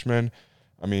a freshman.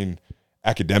 I mean,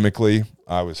 academically,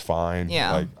 I was fine.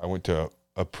 Yeah. Like I went to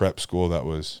a prep school that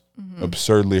was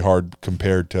absurdly hard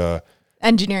compared to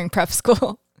engineering prep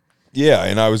school. Yeah,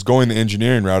 and I was going the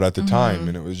engineering route at the time,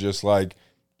 and it was just like,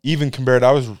 even compared,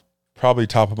 I was probably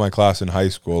top of my class in high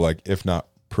school, like if not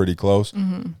pretty close.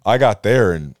 I got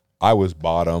there and I was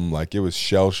bottom. Like it was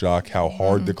shell shock how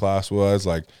hard the class was.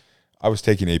 Like I was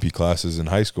taking AP classes in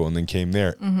high school and then came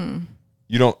there.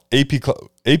 You don't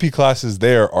AP classes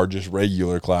there are just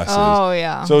regular classes. Oh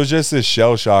yeah. So it was just this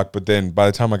shell shock. But then by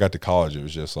the time I got to college, it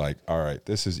was just like, all right,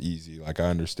 this is easy. Like I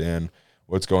understand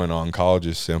what's going on. College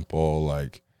is simple.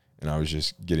 Like. And I was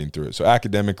just getting through it. So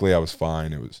academically, I was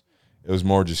fine. It was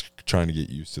more just trying to get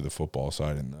used to the football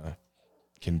side and the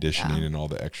conditioning and all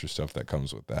the extra stuff that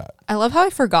comes with that. I love how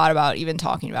I forgot about even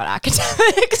talking about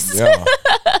academics. Yeah.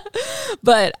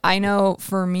 But I know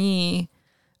for me,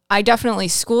 I definitely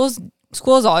school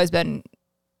has always been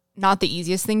not the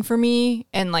easiest thing for me.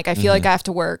 And like I feel like I have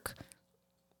to work.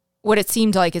 What it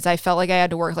seemed like is I felt like I had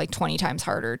to work like 20 times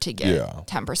harder to get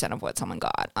 10% of what someone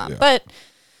got. But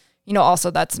you know, also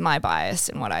that's my bias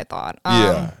and what I thought.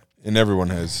 And everyone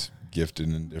has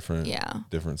gifted in different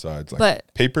sides. Like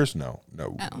but papers, no.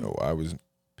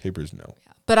 Papers, no.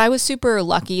 But I was super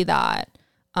lucky that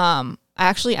I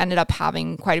actually ended up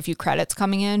having quite a few credits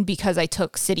coming in because I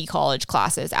took city college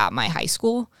classes at my high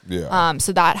school. Yeah.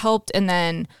 So that helped. And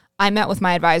then I met with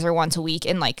my advisor once a week,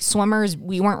 and like swimmers,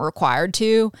 we weren't required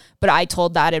to, but I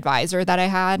told that advisor that I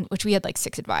had, which we had like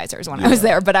 6 advisors when I was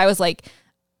there, but I was like,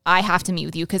 I have to meet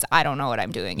with you because I don't know what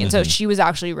I'm doing. And so she was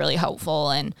actually really helpful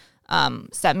and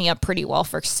set me up pretty well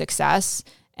for success.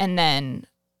 And then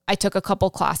I took a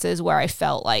couple classes where I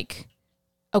felt like,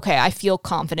 okay, I feel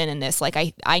confident in this. Like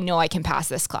I know I can pass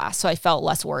this class. So I felt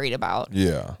less worried about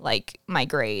like my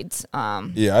grades.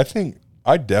 I think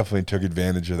I definitely took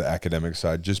advantage of the academic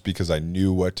side just because I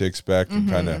knew what to expect and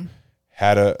kind of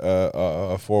had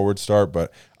a forward start.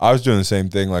 But I was doing the same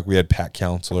thing. Like we had PAC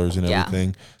counselors and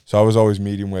everything. So I was always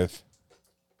meeting with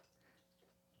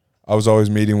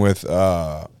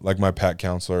like my PAC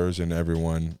counselors and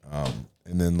everyone.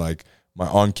 And then like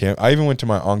I even went to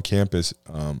my on-campus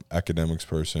academics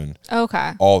person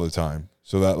all the time.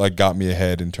 So that like got me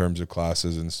ahead in terms of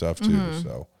classes and stuff too.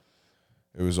 So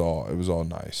it was all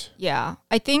nice. Yeah.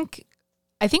 I think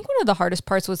one of the hardest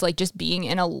parts was like just being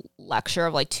in a lecture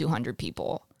of like 200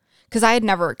 people. Because I had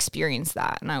never experienced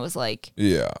that. And I was like,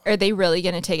 are they really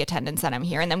going to take attendance that I'm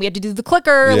here? And then we had to do the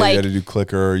clicker. Yeah, like, you had to do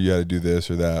clicker. You had to do this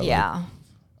or that. Yeah. Like,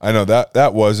 I know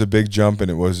that was a big jump,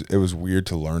 and it was weird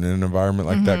to learn in an environment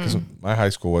like that because my high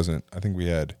school wasn't. I think we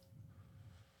had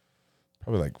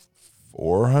probably like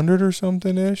 400 or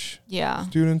something-ish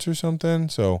students or something.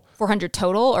 So 400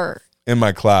 total or? In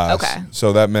my class. Okay.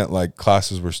 So that meant like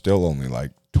classes were still only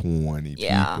like 20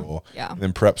 people. Yeah. And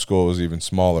then prep school was even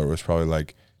smaller. It was probably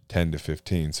like 10 to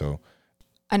 15. So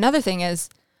another thing is,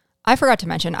 I forgot to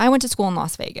mention, I went to school in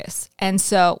Las Vegas. And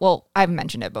so, well, I've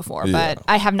mentioned it before, but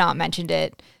I have not mentioned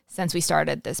it since we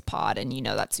started this pod. And you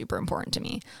know, that's super important to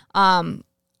me.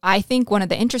 I think one of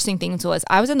the interesting things was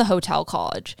I was in the hotel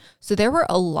college. So there were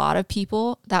a lot of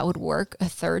people that would work a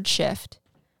third shift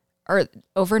or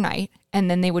overnight,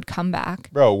 and then they would come back.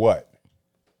 Bro, what?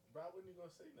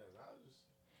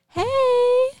 Hey,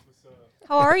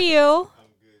 how are you?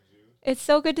 It's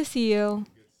so good to see you.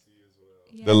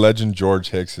 Yeah. The legend George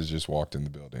Hicks has just walked in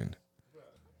the building.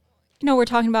 You know, we're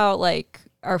talking about like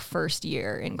our first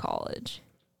year in college.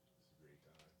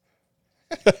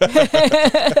 Do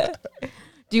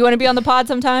you want to be on the pod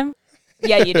sometime?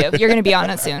 Yeah, you do. You're going to be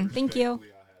on it soon. Thank you.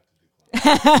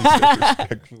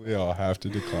 Respectfully, I'll have to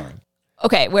decline.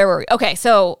 Okay, where were we? Okay,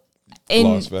 so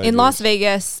in Las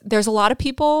Vegas, there's a lot of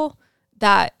people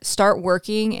that start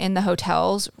working in the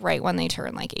hotels right when they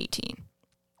turn like 18.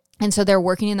 And so they're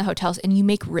working in the hotels and you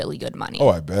make really good money. Oh,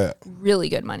 I bet. Really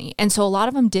good money. And so a lot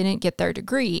of them didn't get their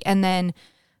degree, and then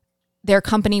their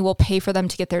company will pay for them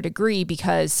to get their degree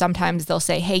because sometimes they'll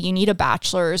say, hey, you need a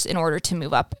bachelor's in order to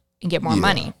move up and get more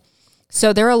money.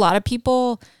 So there are a lot of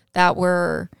people that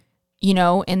were, you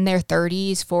know, in their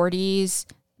 30s, 40s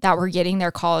that were getting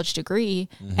their college degree.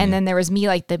 And then there was me,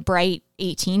 like the bright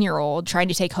 18-year-old trying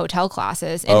to take hotel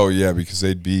classes. And because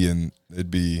it'd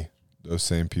be those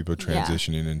same people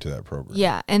transitioning into that program.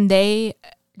 Yeah. And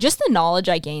just the knowledge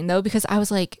I gained though, because I was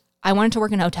like, I wanted to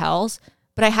work in hotels,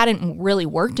 but I hadn't really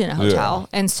worked in a hotel.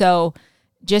 And so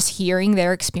just hearing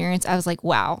their experience, I was like,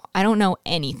 wow, I don't know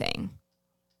anything.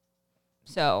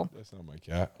 So that's not my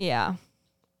cat. Yeah.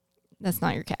 That's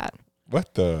not your cat.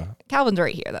 What the? Calvin's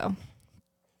right here though.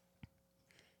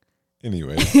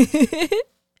 Anyway.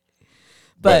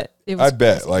 But it was I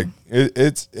bet crazy. like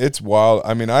it's wild.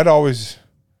 I mean, I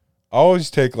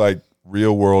always take like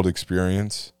real world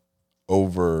experience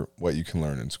over what you can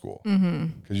learn in school,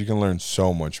 because you can learn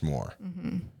so much more.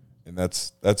 And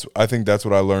that's I think that's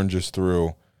what I learned just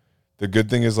through. The good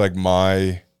thing is like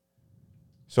my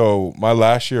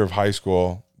last year of high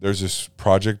school, there's this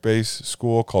project-based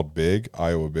school called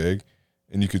Iowa Big,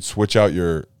 and you could switch out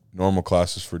your normal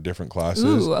classes for different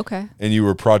classes. Ooh, okay. And you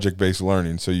were project-based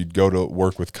learning, so you'd go to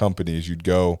work with companies, you'd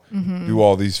go do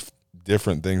all these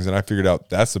different things, and I figured out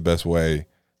that's the best way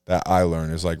that I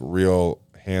learn is like real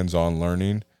hands-on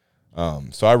learning.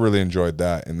 So I really enjoyed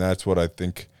that, and that's what I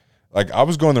think. Like I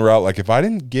was going the route, like if I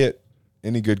didn't get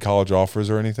any good college offers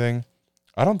or anything,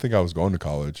 I don't think I was going to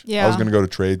college. Yeah. I was going to go to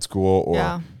trade school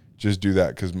or just do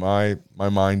that, because my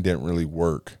mind didn't really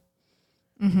work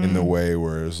in the way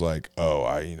where it was like, oh,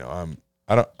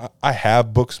 I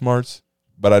have book smarts,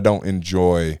 but I don't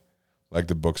enjoy like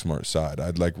the book smart side.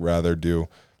 I'd like rather do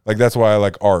like, that's why I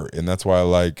like art, and that's why I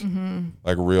like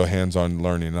real hands-on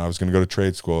learning. And I was going to go to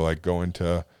trade school, like go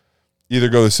into either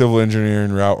go the civil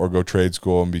engineering route or go trade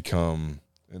school and become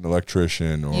an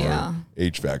electrician or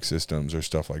HVAC systems or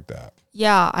stuff like that.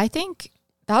 Yeah, I think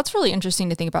that's really interesting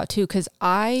to think about too, because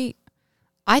I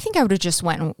think I would have just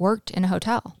went and worked in a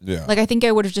hotel. Yeah. Like I think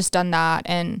I would have just done that,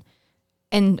 and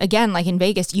again, like in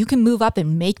Vegas, you can move up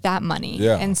and make that money.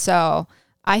 Yeah. And so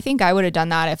I think I would have done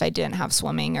that if I didn't have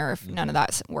swimming or if none of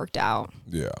that worked out.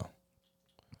 Yeah.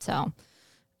 So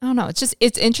I don't know.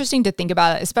 It's interesting to think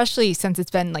about it, especially since it's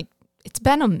been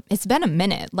a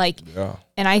minute. Like,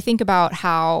 and I think about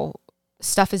how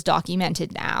stuff is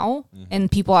documented now,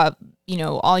 and people have,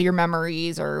 all your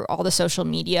memories or all the social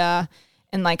media.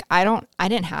 And like, I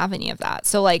didn't have any of that.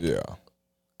 So like,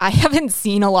 I haven't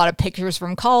seen a lot of pictures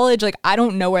from college. Like, I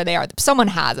don't know where they are. Someone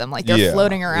has them, like they're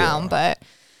floating around, but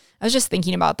I was just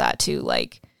thinking about that too.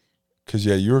 Like, cause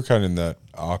you were kind of in that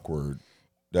awkward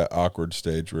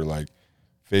stage where like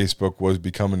Facebook was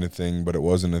becoming a thing, but it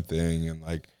wasn't a thing. And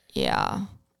like, I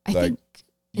think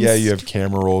you have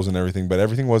camera rolls and everything, but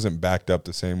everything wasn't backed up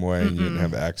the same way, and you didn't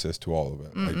have access to all of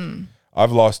it. Like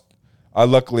I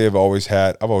luckily have always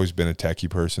been a techie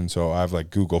person, so I have like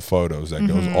Google Photos that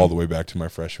goes all the way back to my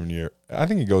freshman year. I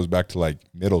think it goes back to like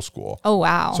middle school. Oh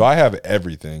wow. So I have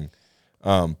everything.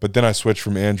 But then I switched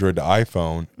from Android to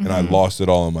iPhone, and I lost it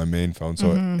all on my main phone.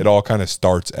 So it all kind of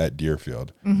starts at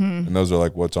Deerfield. And those are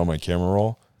like what's on my camera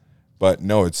roll. But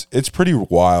no, it's pretty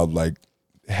wild, like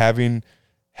having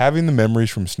the memories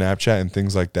from Snapchat and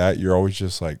things like that. You're always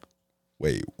just like,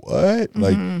 wait, what?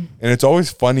 Like, and it's always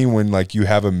funny when like you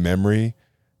have a memory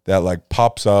that like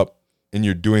pops up and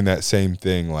you're doing that same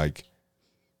thing like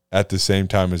at the same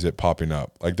time as it popping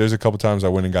up. Like there's a couple times I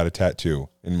went and got a tattoo,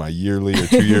 and my yearly or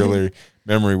 2 yearly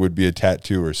memory would be a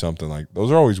tattoo or something. Like those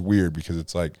are always weird, because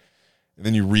it's like, and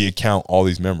then you reaccount all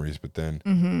these memories. But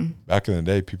then back in the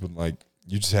day, people like,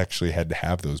 you just actually had to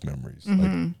have those memories.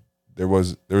 Like there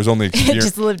was only experience.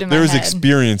 Just lived in my there was head.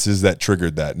 Experiences that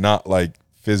triggered that, not like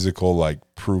physical like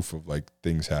proof of like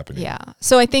things happening. Yeah.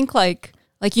 So I think like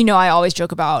I always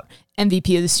joke about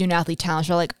MVP of the Student Athlete Talent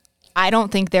Show. Like I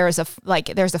don't think there's a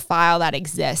file that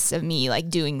exists of me like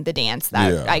doing the dance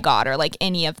that I got, or like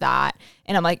any of that.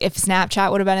 And I'm like, if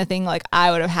Snapchat would have been a thing, like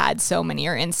I would have had so many,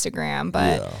 or Instagram.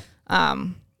 But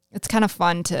it's kind of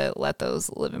fun to let those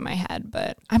live in my head.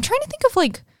 But I'm trying to think of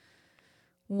like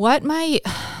what I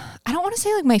don't want to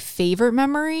say like my favorite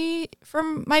memory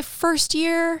from my first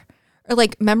year, or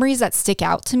like memories that stick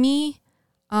out to me.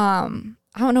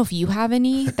 I don't know if you have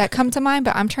any that come to mind,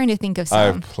 but I'm trying to think of some. I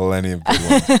have plenty of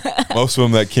good ones. Most of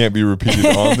them that can't be repeated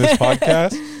on this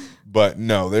podcast. But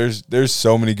no, there's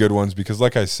so many good ones, because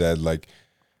like I said, like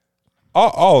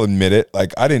I'll admit it,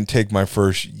 like I didn't take my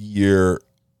first year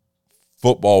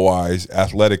football wise,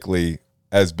 athletically,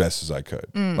 as best as I could.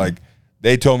 Like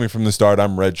they told me from the start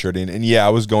I'm redshirting, and I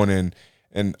was going in,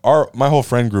 and my whole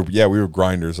friend group, we were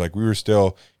grinders. Like we were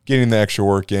still getting the extra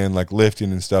work in, like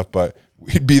lifting and stuff, but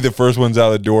we'd be the first ones out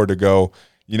of the door to go,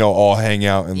 all hang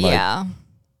out and like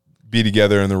be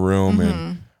together in the room,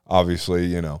 and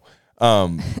obviously,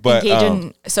 but engage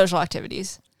in social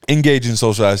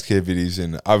activities.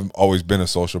 And I've always been a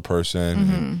social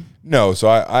person.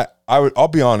 So I'll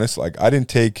be honest, like I didn't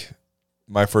take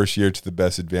my first year to the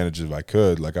best advantages I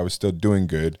could. Like I was still doing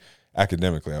good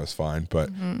academically, I was fine,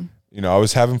 but I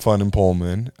was having fun in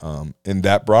Pullman, and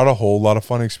that brought a whole lot of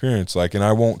fun experience. Like, and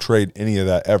I won't trade any of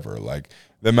that ever. Like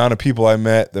the amount of people I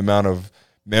met, the amount of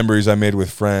memories I made with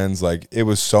friends. Like, it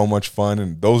was so much fun,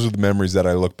 and those are the memories that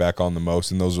I look back on the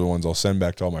most, and those are the ones I'll send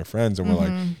back to all my friends. And we're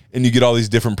like, and you get all these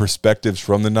different perspectives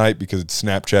from the night because it's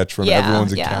Snapchats from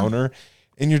everyone's encounter,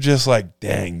 and you're just like,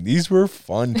 dang, these were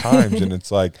fun times. And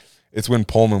it's like, it's when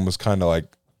Pullman was kind of like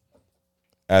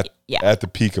at the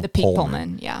peak of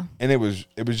Pullman. Yeah. And it was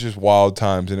just wild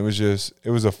times, and it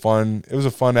was a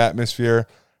fun atmosphere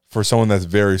for someone that's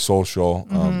very social,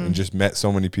 and just met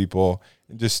so many people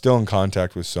and just still in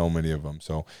contact with so many of them.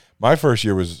 So my first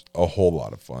year was a whole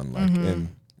lot of fun. Like,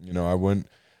 and, you know, I wouldn't,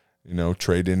 you know,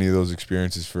 trade any of those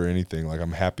experiences for anything. Like,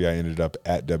 I'm happy I ended up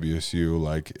at WSU.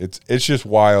 Like, it's just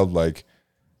wild, like,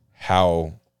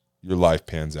 how your life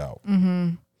pans out.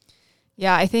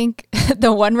 Yeah, I think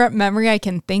the one memory I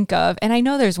can think of, and I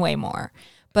know there's way more,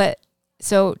 but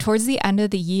so towards the end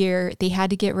of the year, they had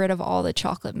to get rid of all the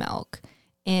chocolate milk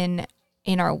in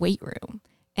our weight room.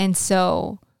 And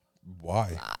so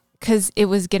why? Because it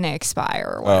was going to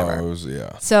expire or whatever. Oh, it was,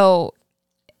 yeah. So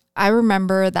I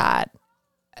remember that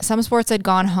some sports had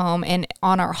gone home, and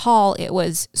on our hall, it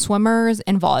was swimmers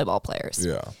and volleyball players.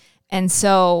 Yeah. And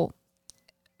so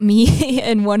me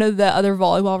and one of the other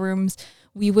volleyball rooms,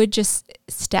 we would just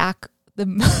stack the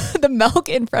milk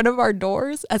in front of our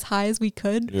doors as high as we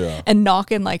could and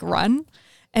knock and like run.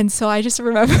 And so I just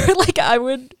remember like I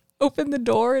would open the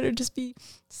door and it'd just be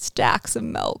stacks of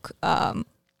milk.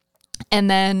 And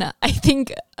then I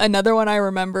think another one I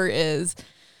remember is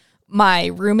my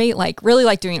roommate like really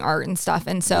liked doing art and stuff.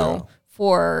 And so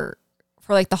for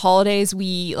like the holidays,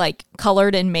 we like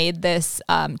colored and made this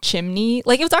chimney.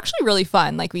 Like, it was actually really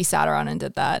fun. Like, we sat around and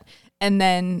did that. And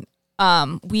then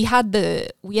we had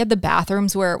the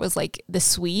bathrooms where it was like the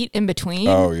suite in between.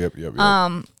 Oh, yep.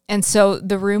 And so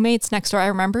the roommates next door, I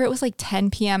remember it was like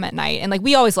 10 p.m. at night, and like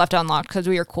we always left it unlocked because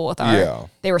we were cool with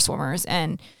they were swimmers,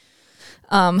 and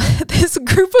this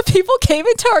group of people came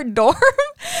into our dorm,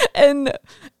 and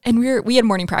we had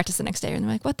morning practice the next day, and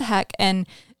they're like, what the heck? And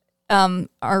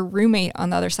our roommate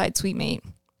on the other side, suite mate,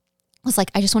 was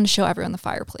like, I just want to show everyone the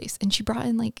fireplace, and she brought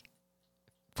in like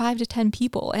 5 to 10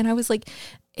 people, and I was like,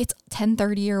 it's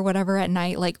 10:30 or whatever at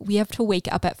night. Like, we have to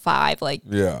wake up at 5. Like,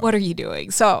 what are you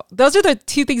doing? So those are the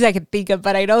two things I could think of,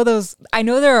 but I know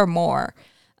there are more.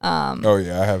 Oh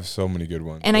yeah, I have so many good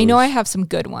ones. And I know I have some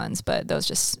good ones, but those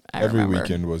just, every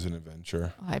weekend was an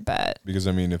adventure. I bet. Because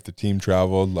I mean, if the team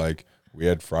traveled, like, we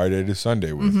had Friday to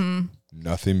Sunday with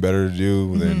nothing better to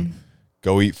do than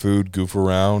go eat food, goof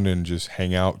around, and just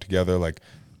hang out together. Like,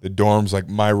 the dorms, like,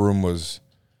 my room was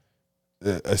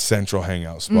a central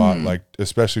hangout spot, like,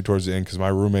 especially towards the end, because my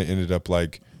roommate ended up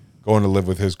like going to live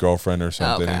with his girlfriend or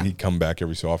something, and he'd come back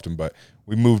every so often. But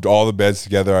we moved all the beds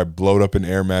together. I blowed up an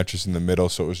air mattress in the middle,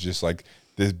 so it was just like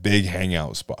this big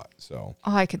hangout spot. So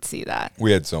I could see that.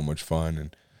 We had so much fun,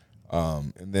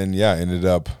 and then ended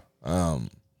up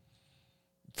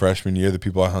freshman year, the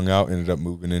people I hung out ended up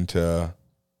moving into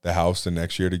the house the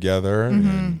next year together,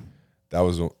 and that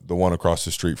was the one across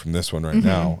the street from this one right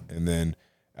now. And then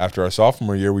after our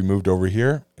sophomore year, we moved over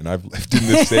here, and I've lived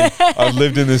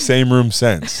in the same room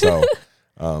since. So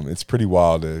it's pretty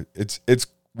wild. It's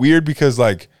weird because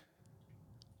like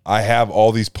I have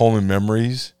all these Pullman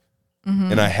memories,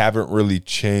 and I haven't really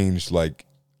changed. Like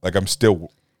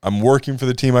I'm working for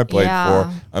the team I played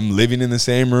for. I'm living in the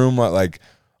same room. Like,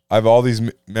 I have all these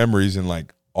memories, and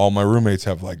like all my roommates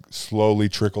have like slowly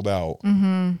trickled out.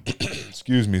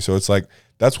 Excuse me. So it's like,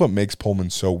 that's what makes Pullman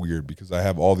so weird, because I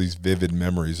have all these vivid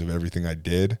memories of everything I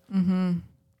did,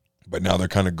 but now they're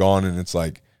kind of gone, and it's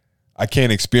like I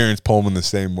can't experience Pullman the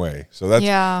same way. So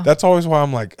that's always why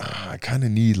I'm like, I kind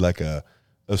of need like a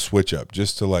switch up,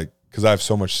 just to like, because I have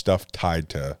so much stuff tied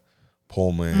to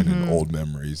Pullman and old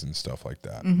memories and stuff like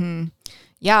that.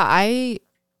 Yeah,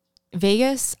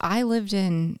 Vegas, I lived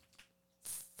in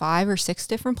 5 or 6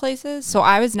 different places, so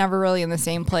I was never really in the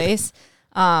same place.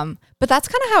 But that's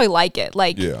kind of how I like it.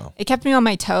 Like, it kept me on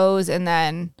my toes. And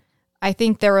then I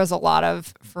think there was a lot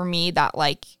of, for me, that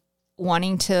like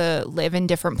wanting to live in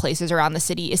different places around the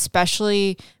city,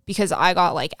 especially because I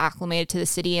got like acclimated to the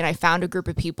city, and I found a group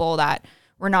of people that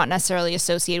were not necessarily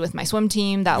associated with my swim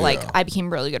team that like I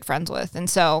became really good friends with. And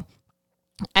so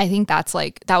I think that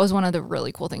was one of the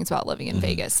really cool things about living in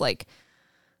Vegas. Like,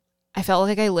 I felt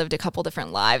like I lived a couple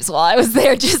different lives while I was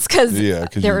there, just because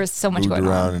there was so much going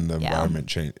on. And the environment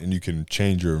changed, and you can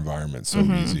change your environment so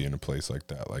easy in a place like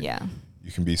that. Like,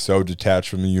 you can be so detached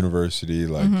from the university,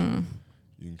 like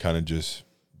you can kind of just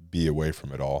be away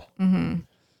from it all.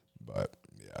 But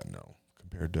no,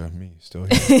 compared to me, still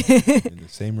here in the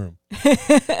same room.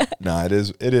 Nah, it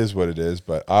is what it is.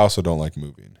 But I also don't like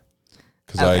moving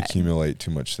because I accumulate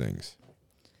too much things.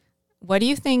 What do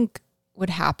you think would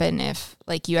happen if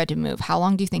like you had to move? How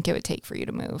long do you think it would take for you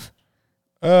to move?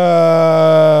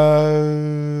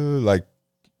 Like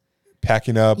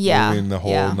packing up, moving the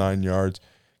whole 9 yards.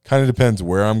 Kind of depends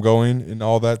where I'm going and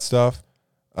all that stuff.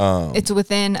 It's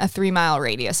within a 3-mile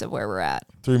radius of where we're at.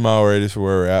 3-mile radius of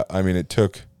where we're at. I mean, it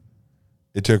took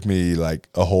me like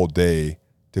a whole day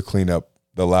to clean up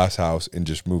the last house and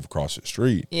just move across the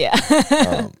street. Yeah.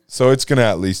 So it's going to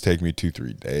at least take me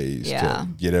 2-3 days to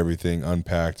get everything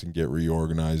unpacked and get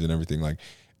reorganized and everything and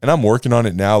I'm working on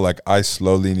it now. Like I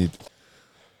slowly need.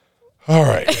 All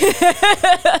right.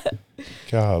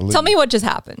 Golly. Tell me what just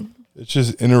happened. It's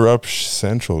just Interruption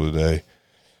Central today.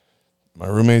 My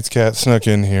roommate's cat snuck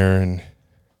in here and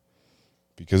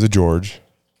because of George,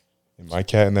 and my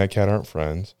cat and that cat aren't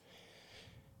friends.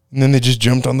 And then they just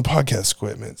jumped on the podcast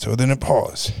equipment, so then it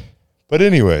paused. But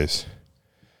anyways,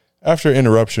 after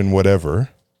interruption, whatever,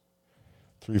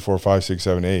 3, 4, 5, 6,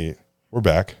 7, 8, we're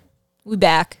back. We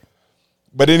back.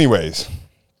 But anyways,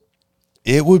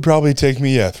 it would probably take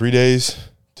me 3 days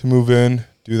to move in,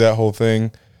 do that whole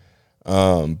thing.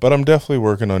 But I'm definitely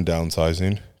working on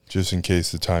downsizing, just in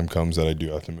case the time comes that I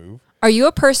do have to move. Are you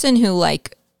a person who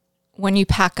like when you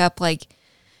pack up like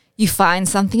you find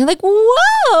something, you're like,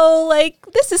 whoa, like,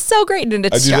 this is so great. And I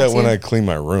do that when I clean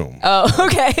my room. Oh,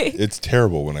 okay. It's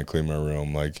terrible when I clean my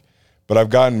room. Like, but I've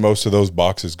gotten most of those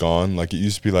boxes gone. Like, it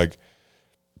used to be like,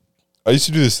 I used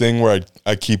to do this thing where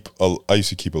I used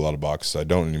to keep a lot of boxes. I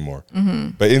don't anymore.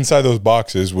 Mm-hmm. But inside those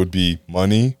boxes would be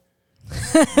money,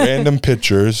 random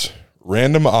pictures,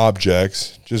 random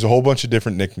objects, just a whole bunch of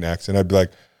different knickknacks. And I'd be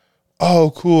like,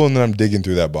 oh, cool. And then I'm digging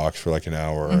through that box for like an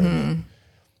hour. Mm-hmm. And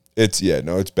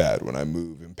it's bad when I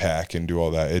move and pack and do all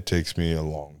that. It takes me a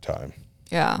long time.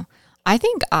 Yeah. I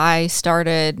think I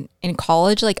started in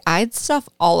college, like I had stuff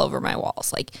all over my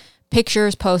walls, like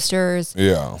pictures, posters.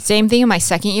 Yeah. Same thing in my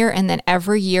second year. And then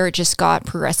every year it just got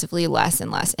progressively less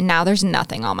and less. And now there's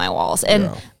nothing on my walls.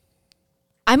 And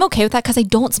I'm okay with that because I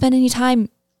don't spend any time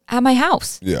at my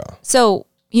house. Yeah. So,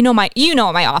 you know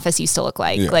what my office used to look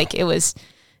like. Yeah. Like it was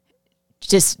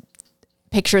just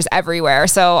pictures everywhere.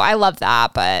 So I love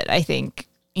that. But I think,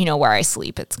 where I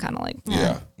sleep, it's kind of like,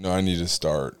 yeah. No, I need to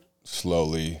start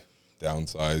slowly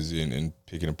downsizing and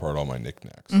picking apart all my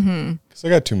knickknacks. Because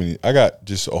I got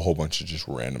just a whole bunch of just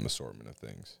random assortment of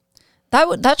things.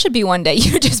 That should be one day.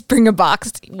 You just bring a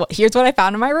box. Here's what I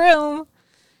found in my room.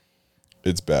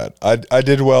 It's bad. I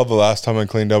did well the last time I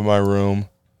cleaned up my room,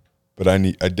 but I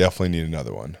definitely need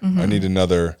another one. I need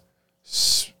another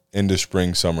into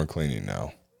spring, summer cleaning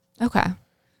now. Okay.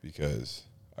 Because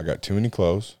I got too many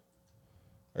clothes.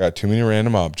 I got too many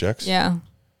random objects. Yeah.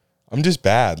 I'm just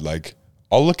bad. Like,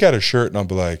 I'll look at a shirt and I'll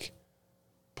be like,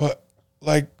 but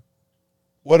like,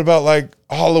 what about like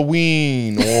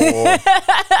Halloween or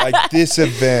like this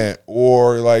event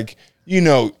or like,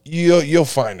 you'll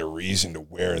find a reason to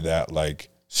wear that like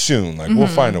soon. Like we'll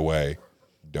find a way.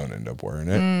 Don't end up wearing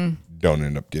it. Don't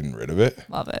end up getting rid of it.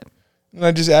 Love it. And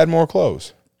I just add more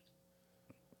clothes.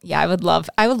 Yeah, I would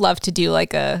love to do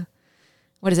like a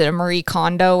Marie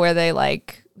Kondo where they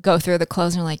like go through the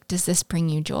clothes and are like, does this bring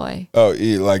you joy? Oh,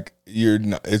 like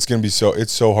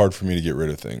it's so hard for me to get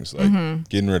rid of things. Like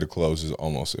getting rid of clothes is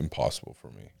almost impossible for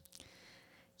me.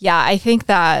 Yeah, I think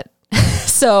that,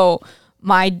 so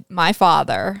my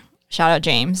father, shout out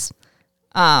James,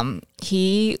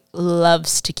 he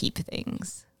loves to keep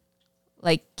things,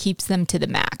 like keeps them to the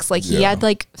max. Like he had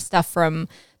like stuff from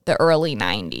the early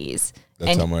 90s.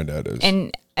 That's how my dad is.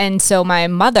 And so my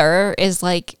mother is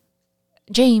like,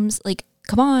 James, like,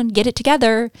 come on, get it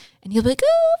together. And he'll be like,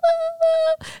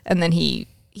 oh. And then he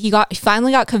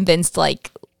finally got convinced,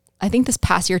 like, I think this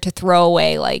past year to throw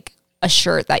away like a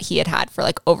shirt that he had for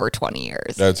like over 20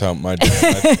 years. That's how my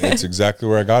dad, that's exactly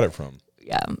where I got it from.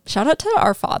 Yeah. Shout out to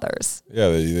our fathers. Yeah.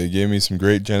 They gave me some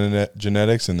great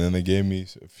genetics and then they gave me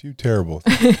a few terrible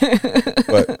things.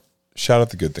 But shout out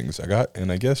the good things I got.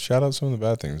 And I guess shout out some of the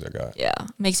bad things I got. Yeah.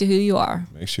 Makes you who you are.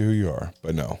 Makes you who you are.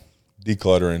 But no,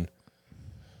 decluttering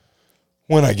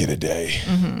when I get a day.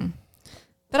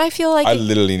 But I feel like I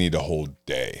literally need a whole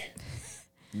day.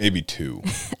 Maybe 2.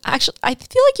 Actually, I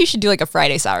feel like you should do like a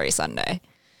Friday, Saturday, Sunday.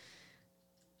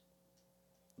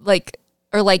 Like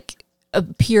a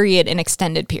period, an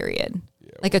extended period.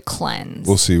 Yeah, like a cleanse.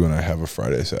 We'll see when I have a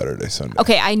Friday, Saturday, Sunday.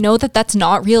 Okay, I know that's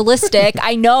not realistic.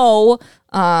 I know.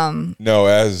 No,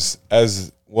 as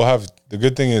we'll have, the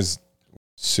good thing is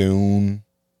soon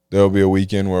there'll be a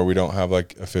weekend where we don't have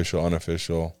like official,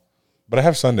 unofficial. But I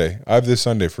have Sunday. I have this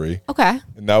Sunday free. Okay.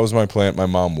 And that was my plan. My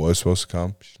mom was supposed to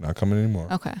come. She's not coming anymore.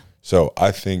 Okay. So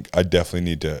I think I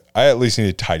definitely I at least need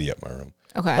to tidy up my room.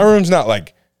 Okay. My room's not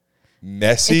like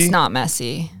messy. It's not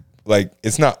messy. like,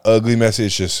 it's not ugly messy.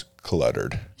 It's just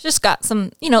cluttered. It's just got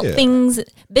some, things,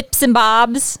 bips and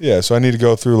bobs. Yeah. So I need to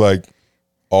go through like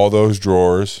all those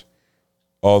drawers,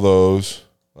 all those,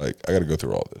 like, I got to go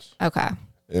through all this. Okay.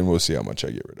 And we'll see how much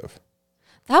I get rid of.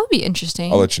 That would be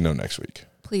interesting. I'll let you know next week.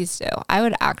 Please do. I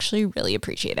would actually really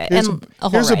appreciate it.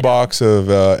 Here's a box of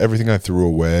everything I threw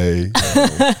away.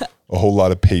 A whole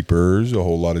lot of papers, a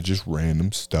whole lot of just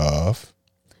random stuff.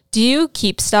 Do you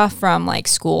keep stuff from like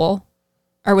school?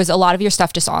 Or was a lot of your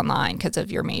stuff just online because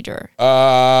of your major?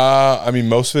 I mean,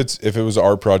 most of it's, if it was an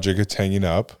art project, it's hanging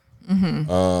up.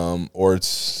 Or it's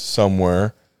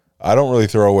somewhere. I don't really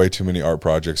throw away too many art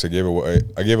projects. I gave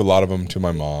a lot of them to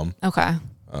my mom. Okay.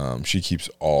 She keeps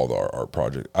all the art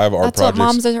projects. I have art That's projects. what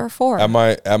moms are for. At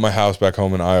my house back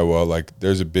home in Iowa, like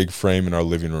there's a big frame in our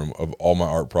living room of all my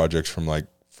art projects from like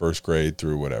first grade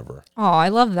through whatever. Oh, I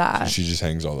love that. She just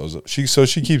hangs all those up. She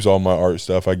keeps all my art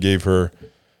stuff. I gave her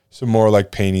some more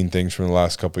like painting things from the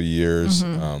last couple of years.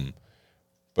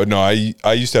 But no,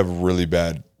 I used to have really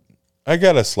bad. I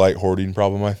got a slight hoarding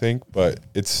problem, I think, but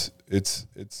it's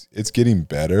getting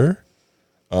better.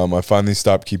 I finally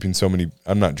stopped keeping so many.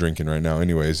 I'm not drinking right now,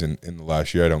 anyways. In the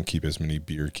last year, I don't keep as many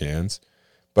beer cans,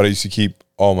 but I used to keep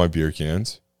all my beer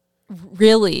cans.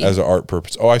 Really? As an art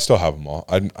purpose. Oh, I still have them all.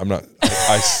 I'm not.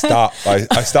 I stopped.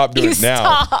 I stopped doing it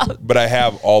now. But I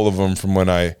have all of them from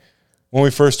when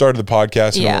we first started the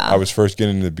podcast. And I was first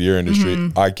getting into the beer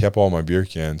industry. I kept all my beer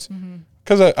cans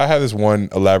because I had this one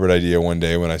elaborate idea one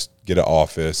day when I get an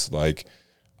office, like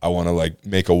I want to like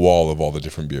make a wall of all the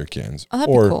different beer cans,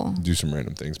 or cool. Do some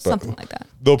random things. But something like that.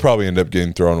 They'll probably end up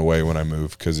getting thrown away when I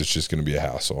move because it's just going to be a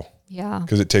hassle. Yeah.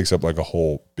 Because it takes up like a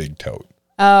whole big tote.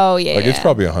 Oh, yeah. Like it's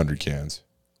probably 100 cans.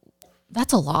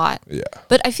 That's a lot. Yeah.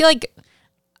 But I feel like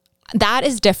that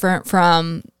is different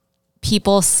from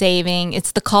people saving.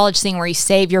 It's the college thing where you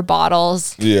save your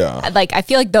bottles. Yeah. Like I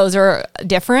feel like those are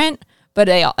different, but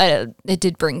it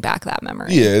did bring back that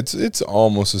memory. Yeah, it's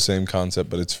almost the same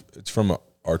concept, but it's from a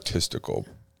artistical.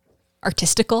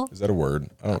 Artistical? Is that a word?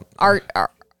 I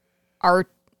don't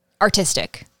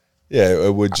artistic. Yeah,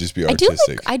 it would just be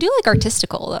artistic. I do like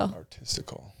artistical though.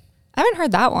 Artistical. I haven't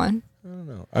heard that one. I don't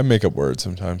know. I make up words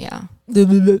sometimes. Yeah. Is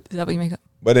that what you make up?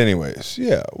 But anyways,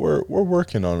 yeah, we're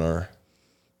working on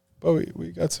but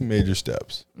we got some major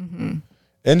steps. And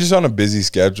just on a busy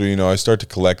schedule, I start to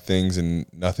collect things and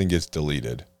nothing gets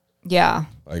deleted. Yeah.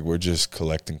 Like we're just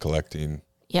collecting.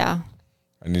 Yeah.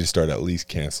 I need to start at least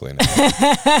canceling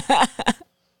it.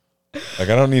 Like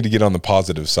I don't need to get on the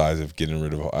positive side of getting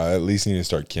rid of. I at least need to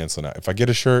start canceling out. If I get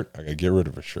a shirt, I gotta get rid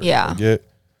of a shirt. Yeah.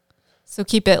 So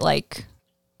keep it like,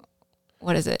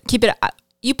 what is it? Keep it.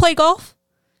 You play golf?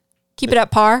 Keep it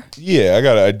at par. Yeah,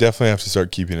 I definitely have to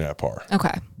start keeping it at par.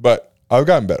 Okay. But I've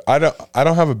gotten better. I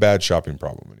don't have a bad shopping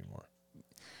problem anymore.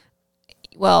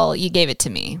 Well, you gave it to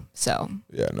me, so.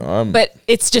 Yeah, no, But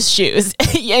it's just shoes,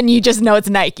 and you just know it's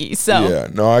Nike, so. Yeah,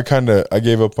 no, I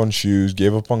gave up on shoes,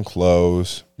 gave up on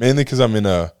clothes, mainly because I'm in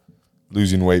a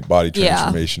losing weight body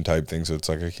transformation type thing. So it's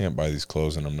like I can't buy these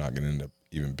clothes, and I'm not going to end up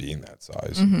even being that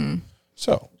size.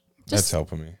 So that's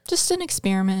helping me. Just an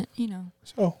experiment,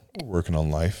 So we're working on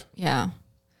life. Yeah.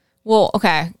 Well,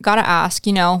 okay, gotta ask.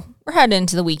 We're heading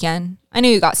into the weekend. I know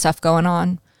you got stuff going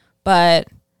on, but.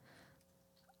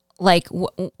 Like,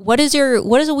 what does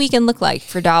a weekend look like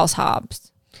for Dallas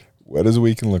Hobbs? What does a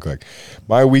weekend look like?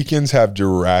 My weekends have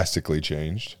drastically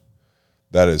changed.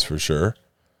 That is for sure.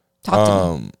 Talk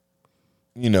to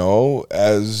me.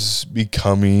 As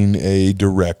becoming a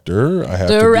director, I have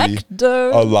to be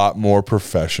a lot more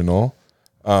professional.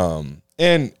 And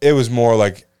it was more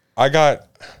like I got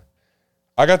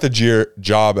the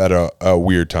job at a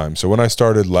weird time. So when I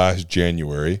started last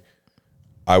January,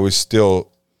 I was still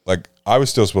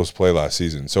supposed to play last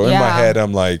season. So in my head,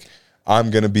 I'm like, I'm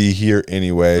going to be here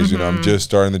anyways. I'm just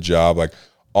starting the job. Like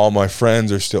all my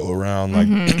friends are still around.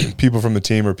 Like people from the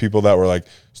team or people that were like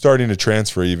starting to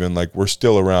transfer even, like we're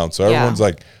still around. So everyone's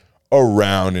like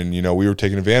around and, we were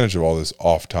taking advantage of all this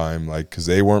off time, like, cause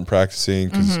they weren't practicing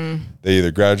because they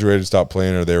either graduated, stopped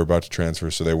playing, or they were about to transfer.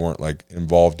 So they weren't like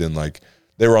involved in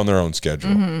they were on their own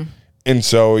schedule. And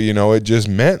so, it just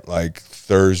meant like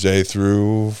Thursday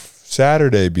through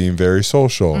Saturday being very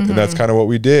social. And that's kind of what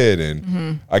we did.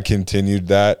 And I continued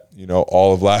that,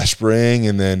 all of last spring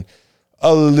and then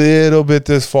a little bit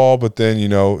this fall, but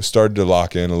then, started to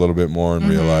lock in a little bit more and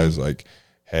realize like,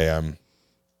 hey, I'm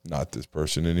not this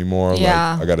person anymore.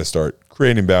 Yeah. Like I got to start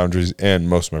creating boundaries and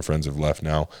most of my friends have left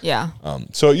now. Yeah.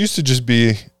 So it used to just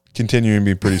be continuing to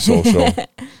be pretty social,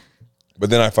 but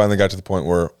then I finally got to the point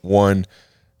where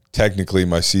technically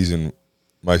my season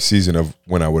my season of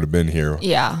when I would have been here.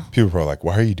 Yeah. People are like,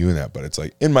 why are you doing that? But it's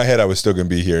like, in my head, I was still going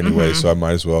to be here anyway, so I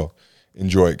might as well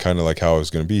enjoy it kind of like how I was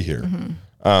going to be here.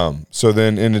 So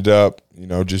then ended up,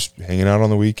 just hanging out on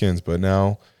the weekends, but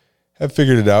now have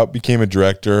figured it out, became a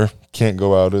director, can't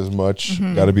go out as much,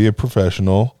 got to be a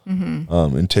professional,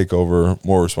 and take over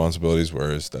more responsibilities,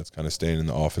 whereas that's kind of staying in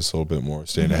the office a little bit more,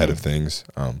 staying ahead of things.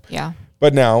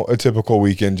 But now a typical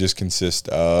weekend just consists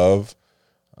of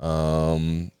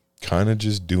kind of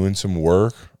just doing some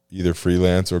work, either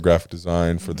freelance or graphic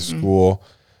design for the school,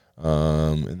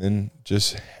 and then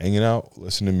just hanging out,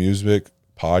 listening to music,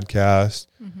 podcast.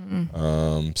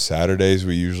 Saturdays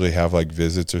we usually have like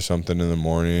visits or something in the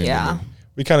morning.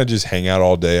 We kind of just hang out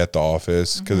all day at the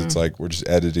office because it's like we're just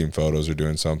editing photos or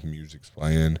doing something, music's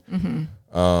playing.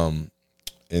 And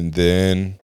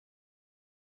then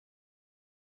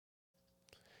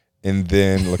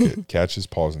look at catches,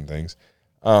 pause, and things.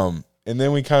 And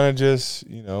then we kind of just,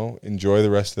 enjoy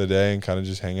the rest of the day and kind of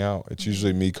just hang out. It's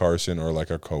usually me, Carson, or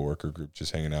like our coworker group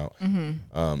just hanging out. And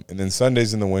then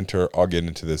Sundays in the winter, I'll get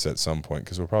into this at some point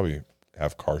because we'll probably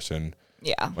have Carson,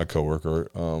 my coworker,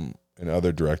 and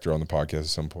other director on the podcast at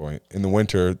some point. In the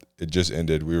winter, it just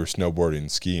ended. We were snowboarding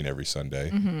and skiing every Sunday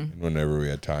and whenever we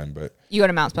had time. But you go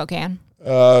to Mount Spokane?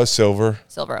 Silver,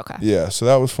 okay. Yeah, so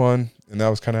that was fun. And that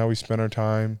was kind of how we spent our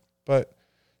time. But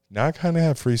now I kind of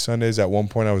have free Sundays. At one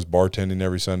point, I was bartending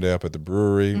every Sunday up at the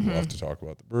brewery. We'll have to talk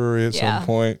about the brewery at some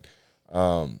point.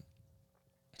 So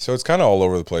it's kind of all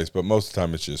over the place, but most of the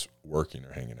time it's just working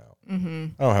or hanging out. I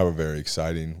don't have a very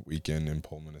exciting weekend in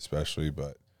Pullman especially,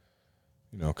 but,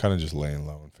 kind of just laying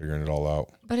low and figuring it all out.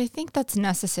 But I think that's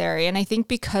necessary. And I think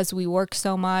because we work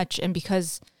so much and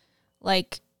because,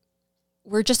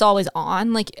 we're just always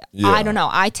on, I don't know.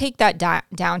 I take that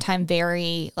downtime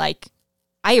very,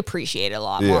 I appreciate it a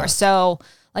lot more. So,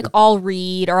 I'll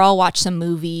read or I'll watch some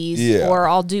movies or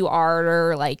I'll do art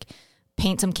or,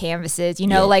 paint some canvases,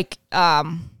 but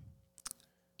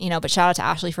shout out to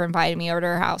Ashley for inviting me over to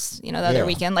her house, the other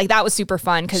weekend. That was super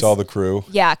fun. Saw the crew.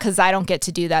 Yeah, because I don't get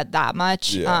to do that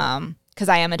much because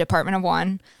I am a department of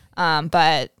one.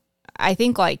 But I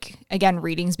think, again,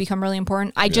 readings become really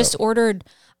important. I just ordered,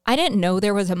 I didn't know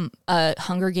there was a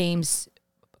Hunger Games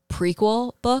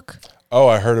prequel book. Oh,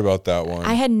 I heard about that one.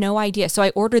 I had no idea. So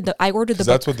I ordered the book.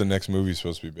 That's what the next movie is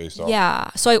supposed to be based on. Yeah.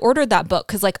 So I ordered that book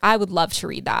because I would love to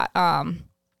read that.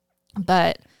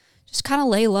 But just kind of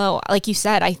lay low. Like you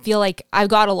said, I feel like I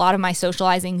got a lot of my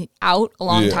socializing out a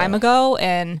long time ago.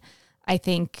 And I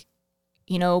think,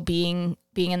 being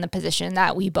in the position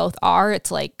that we both are,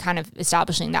 it's kind of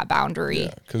establishing that boundary.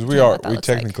 Yeah, because we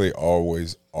technically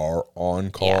always are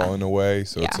on call in a way.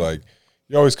 So it's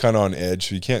you're always kind of on edge.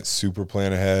 So you can't super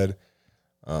plan ahead.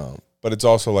 But it's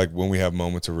also when we have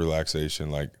moments of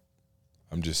relaxation,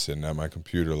 I'm just sitting at my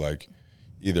computer,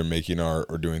 either making art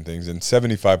or doing things. And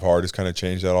 75 Hard has kind of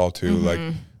changed that all too.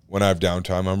 When I have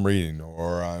downtime, I'm reading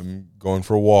or I'm going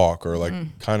for a walk or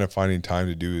kind of finding time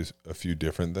to do a few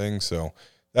different things. So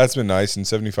that's been nice. And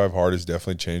 75 Hard has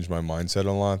definitely changed my mindset on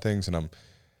a lot of things. And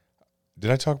did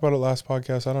I talk about it last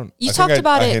podcast? You talked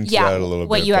about it. Yeah. A little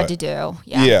what bit, you had to do.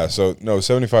 Yeah. Yeah. So no,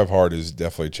 75 Hard has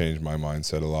definitely changed my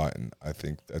mindset a lot. And I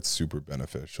think that's super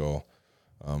beneficial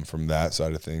from that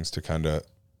side of things to kind of,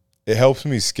 it helps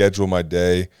me schedule my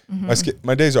day.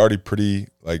 My day's already pretty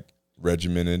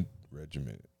regimented.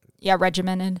 Yeah.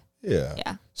 Regimented. Yeah.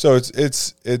 Yeah. So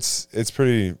it's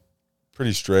pretty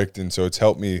strict. And so it's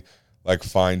helped me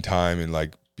find time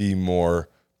and be more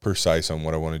precise on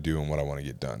what I want to do and what I want to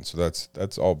get done. So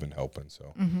that's all been helping.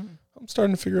 So I'm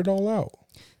starting to figure it all out.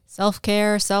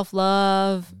 Self-care,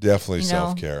 self-love. Definitely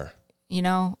self-care.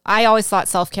 I always thought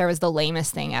self-care was the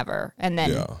lamest thing ever. And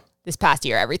then this past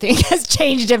year, everything has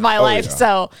changed in my life. Yeah.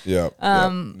 So, no,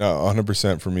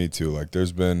 100% for me too.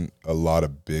 There's been a lot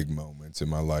of big moments in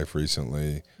my life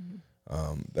recently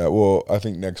that I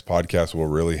think next podcast will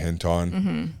really hint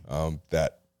on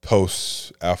that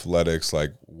post athletics,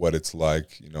 what it's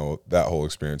like, that whole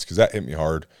experience, because that hit me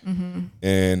hard.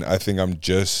 And I think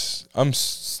I'm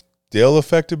still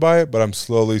affected by it, but I'm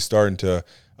slowly starting to,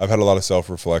 I've had a lot of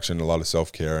self-reflection, a lot of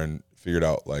self-care, and figured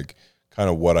out kind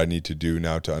of what I need to do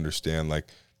now to understand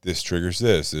this triggers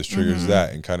this triggers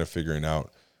that, and kind of figuring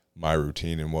out my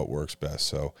routine and what works best.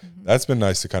 So that's been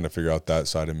nice to kind of figure out that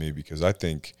side of me, because I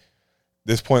think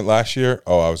this point last year,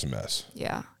 I was a mess.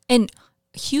 Yeah. And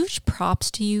huge props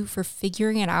to you for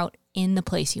figuring it out in the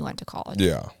place you went to college.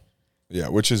 Yeah,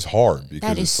 which is hard, because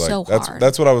that is it's so hard.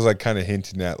 That's what I was kind of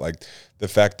hinting at, the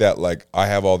fact that I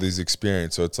have all these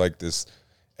experience, so it's this,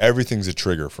 everything's a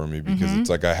trigger for me, because it's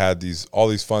I had all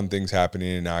these fun things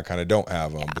happening and now I kind of don't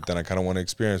have them, but then I kind of want to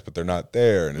experience, but they're not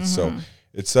there, and it's so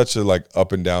it's such a like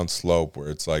up and down slope where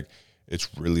it's like, it's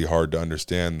really hard to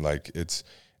understand. Like it's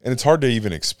hard to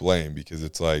even explain because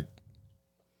it's like,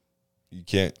 you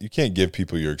can't give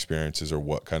people your experiences or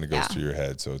what kind of goes through your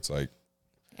head. So it's like,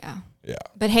 yeah.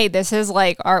 But hey, this is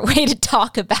like our way to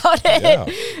talk about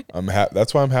it. Yeah,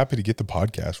 that's why I'm happy to get the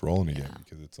podcast rolling again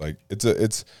because it's like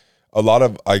it's a lot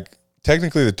of like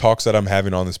technically the talks that I'm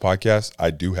having on this podcast I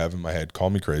do have in my head.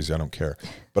 Call me crazy, I don't care,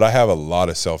 but I have a lot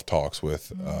of self talks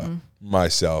with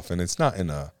myself, and it's not in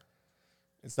a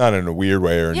weird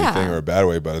way or anything or a bad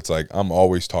way, but it's like I'm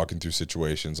always talking through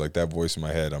situations like that voice in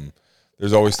my head.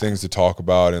 There's always things to talk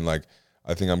about, and like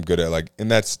I think I'm good at like, and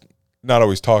that's not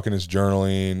always talking, it's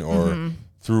journaling or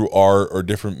through art or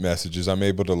different messages. I'm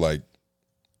able to like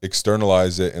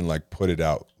externalize it and like put it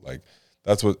out. Like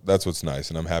that's what's nice.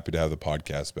 And I'm happy to have the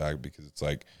podcast back because it's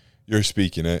like you're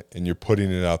speaking it and you're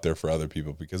putting it out there for other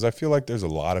people, because I feel like there's a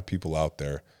lot of people out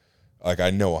there. Like I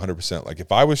know 100%, like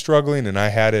if I was struggling and I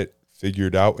had it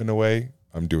figured out in a way,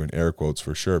 I'm doing air quotes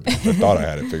for sure because I thought I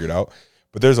had it figured out,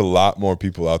 but there's a lot more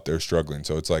people out there struggling.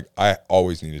 So it's like, I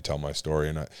always need to tell my story.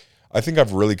 And I think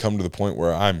I've really come to the point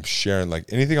where I'm sharing like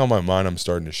anything on my mind, I'm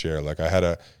starting to share. Like I had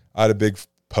a big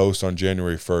post on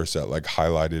January 1st that like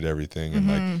highlighted everything and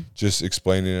like just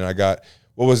explaining it. And I got,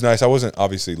 what was nice, I wasn't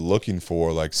obviously looking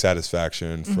for like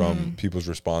satisfaction from people's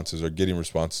responses or getting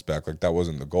responses back. Like that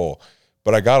wasn't the goal,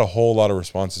 but I got a whole lot of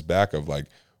responses back of like,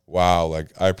 wow, like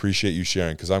I appreciate you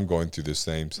sharing because I'm going through the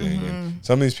same thing. And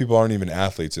some of these people aren't even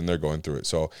athletes and they're going through it.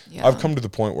 So I've come to the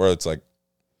point where it's like,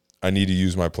 I need to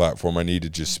use my platform. I need to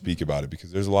just speak about it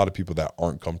because there's a lot of people that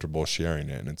aren't comfortable sharing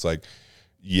it. And it's like,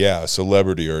 yeah, a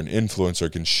celebrity or an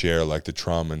influencer can share like the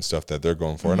trauma and stuff that they're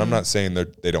going for. And I'm not saying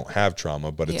that they don't have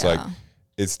trauma, but it's like,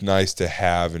 it's nice to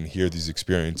have and hear these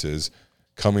experiences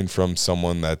coming from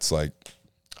someone that's like,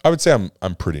 I would say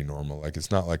I'm pretty normal. Like,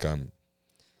 it's not like I'm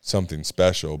something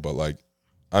special, but like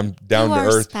I'm down to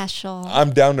earth. Special.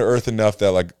 I'm down to earth enough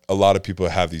that like a lot of people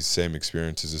have these same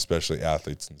experiences, especially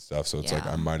athletes and stuff. So it's like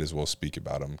I might as well speak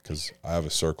about them because I have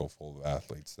a circle full of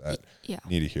athletes that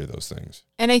need to hear those things.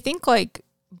 And I think like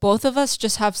both of us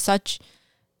just have such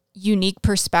unique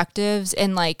perspectives,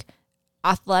 and like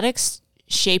athletics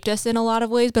shaped us in a lot of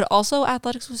ways, but also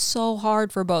athletics was so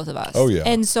hard for both of us. Oh yeah.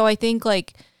 And so I think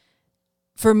like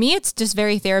for me, it's just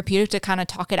very therapeutic to kind of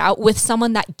talk it out with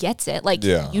someone that gets it. Like,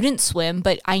 you didn't swim,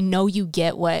 but I know you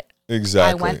get what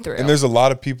I went through. And there's a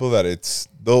lot of people that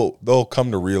they'll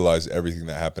come to realize everything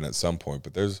that happened at some point,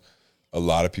 but there's a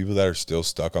lot of people that are still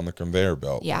stuck on the conveyor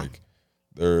belt. Yeah. Like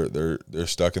they're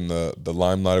stuck in the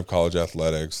limelight of college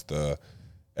athletics,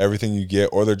 everything you get,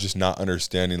 or they're just not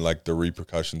understanding like the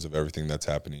repercussions of everything that's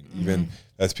happening. Even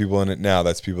that's people in it now.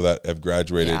 That's people that have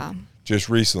graduated just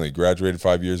recently, graduated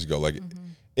 5 years ago. Like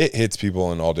it hits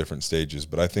people in all different stages,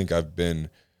 but I think I've been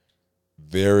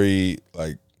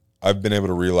I've been able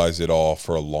to realize it all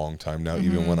for a long time now,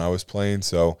 even when I was playing.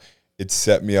 So it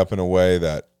set me up in a way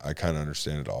that I kind of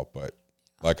understand it all. But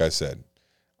like I said,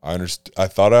 I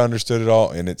thought I understood it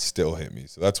all, and it still hit me.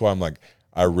 So that's why I'm like,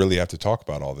 I really have to talk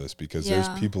about all this because there's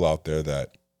people out there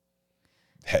that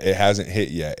it hasn't hit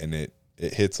yet, and it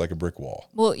hits like a brick wall.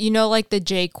 Well, you know, like the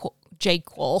J.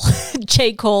 Cole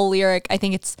lyric, I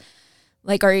think it's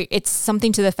like, it's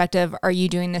something to the effect of, are you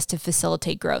doing this to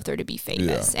facilitate growth or to be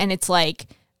famous? And it's like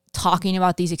talking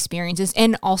about these experiences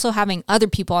and also having other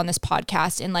people on this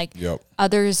podcast and like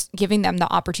others, giving them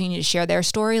the opportunity to share their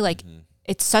story. Like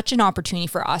it's such an opportunity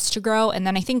for us to grow. And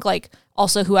then I think like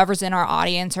also whoever's in our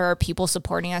audience or people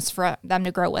supporting us, for them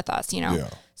to grow with us, you know? Yeah.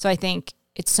 So I think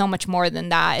it's so much more than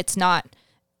that. It's not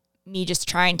me just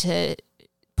trying to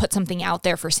put something out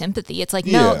there for sympathy. It's like,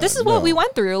 no, this is what we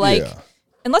went through. Like,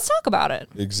 and let's talk about it.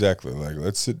 Exactly. Like,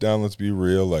 let's sit down. Let's be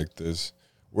real. Like this,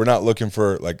 we're not looking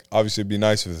for like, obviously it'd be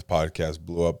nice if this podcast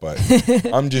blew up, but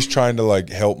I'm just trying to like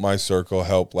help my circle,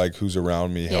 help like who's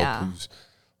around me, help who's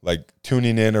like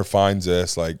tuning in or finds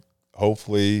us, like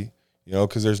hopefully, you know,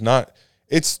 cause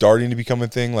it's starting to become a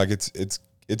thing. Like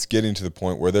it's getting to the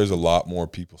point where there's a lot more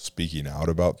people speaking out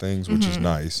about things, which is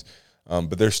nice.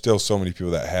 But there's still so many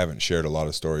people that haven't shared a lot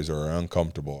of stories or are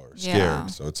uncomfortable or scared. Yeah.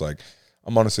 So it's like,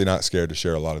 I'm honestly not scared to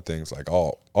share a lot of things. Like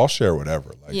I'll share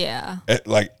whatever. Like,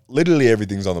 like literally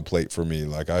everything's on the plate for me.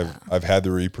 Like I've had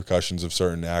the repercussions of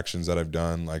certain actions that I've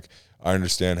done. Like I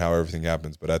understand how everything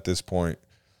happens, but at this point,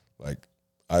 like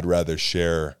I'd rather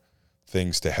share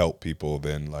things to help people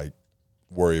than like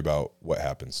worry about what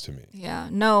happens to me. Yeah,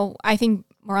 no, I think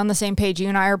we're on the same page. You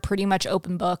and I are pretty much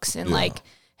open books and like,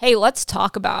 hey, let's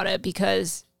talk about it,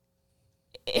 because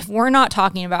if we're not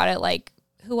talking about it, like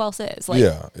who else is? Like,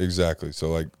 yeah, exactly.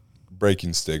 So like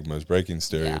breaking stigmas, breaking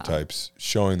stereotypes,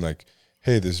 showing like,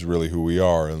 hey, this is really who we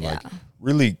are, and like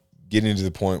really getting to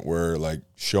the point where like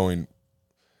showing,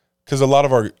 because a lot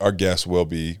of our guests will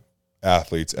be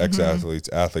athletes, ex-athletes,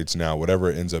 athletes now,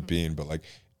 whatever it ends up being, but like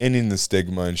ending the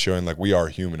stigma and showing like we are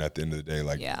human at the end of the day.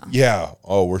 Like,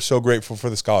 we're so grateful for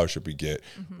the scholarship we get.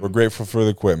 We're grateful for the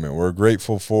equipment. We're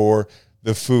grateful for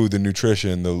the food, the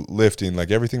nutrition, the lifting,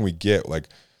 like everything we get, like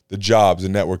the jobs, the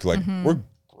network, like we're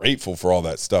grateful for all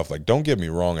that stuff. Like, don't get me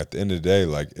wrong, at the end of the day,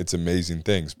 like it's amazing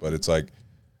things, but it's like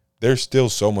there's still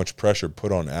so much pressure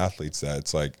put on athletes that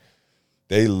it's like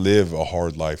they live a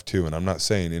hard life too. And I'm not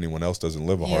saying anyone else doesn't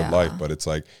live a hard life, but it's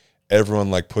like everyone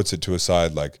like puts it to a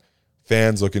side, like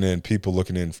fans looking in, people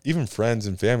looking in, even friends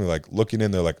and family like looking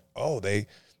in, they're like, oh, they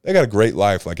got a great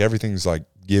life, like everything's like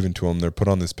given to them, they're put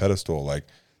on this pedestal, like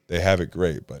they have it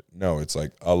great. But no, it's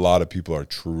like a lot of people are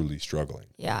truly struggling.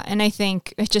 Yeah. And I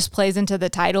think it just plays into the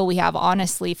title we have,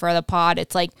 honestly, for the pod.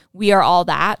 It's like we are all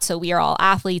that. So we are all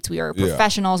athletes, we are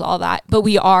professionals, all that, but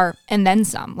we are, and then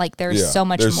some. Like there's so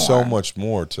much more. There's so much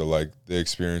more to like the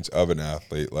experience of an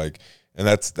athlete. Like, and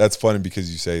that's funny because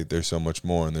you say there's so much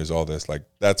more and there's all this, like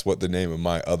that's what the name of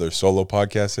my other solo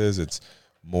podcast is. It's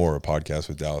more a podcast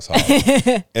with Dallas Hobbs.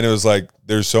 And it was like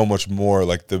there's so much more.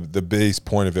 Like the base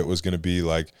point of it was going to be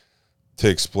like to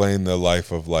explain the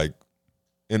life of like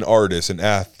an artist, an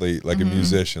athlete, like a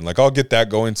musician. Like I'll get that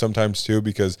going sometimes too,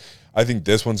 because I think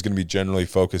this one's going to be generally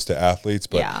focused to athletes,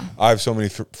 but I have so many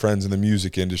friends in the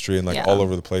music industry and like all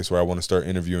over the place where I want to start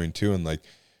interviewing too, and like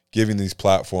giving these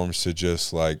platforms to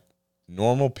just like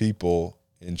normal people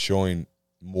and showing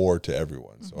more to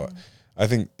everyone. So I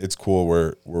think it's cool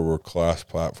where we're class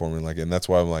platforming, like, and that's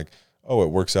why I'm like, oh, it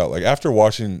works out. Like after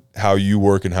watching how you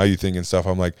work and how you think and stuff,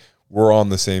 I'm like, we're on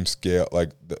the same scale,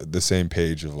 like the same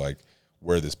page of like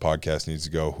where this podcast needs to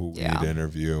go, who we need to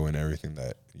interview, and everything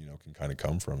that, you know, can kind of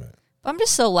come from it. I'm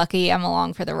just so lucky I'm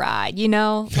along for the ride, you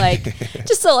know, like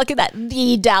just so lucky that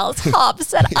the Dallas Hobbs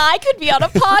said I could be on a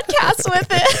podcast with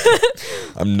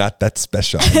it. I'm not that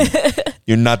special.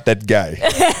 You're not that guy.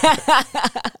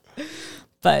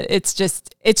 But it's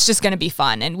just going to be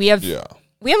fun. And we have a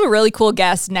really cool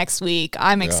guest next week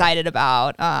I'm excited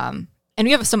about. And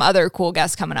we have some other cool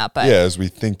guests coming up. But as we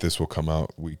think this will come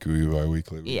out weekly by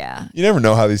weekly. Yeah. You never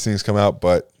know how these things come out,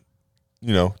 but,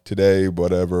 you know, today,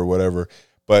 whatever.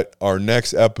 But our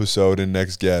next episode and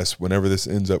next guest, whenever this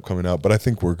ends up coming out, but I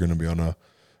think we're going to be on a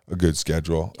good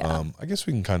schedule. Yeah. I guess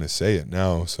we can kind of say it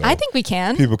now. So I think we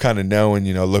can. People kind of know and,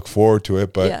 you know, look forward to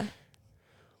it. But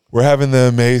we're having the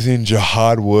amazing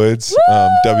Jahad Woods,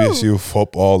 WSU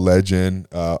football legend,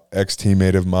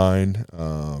 ex-teammate of mine.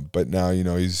 But now, you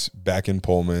know, he's back in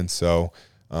Pullman. So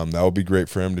that will be great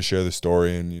for him to share the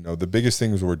story. And, you know, the biggest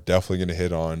things we're definitely going to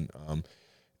hit on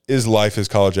is life as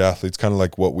college athletes, kind of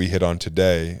like what we hit on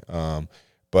today.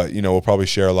 But, you know, we'll probably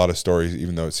share a lot of stories,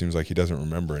 even though it seems like he doesn't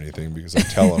remember anything because I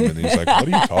tell him and he's like, what are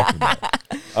you talking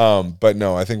about? But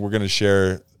no, I think we're going to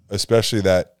share, especially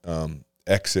that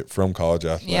exit from college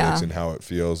athletics and how it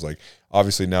feels. Like,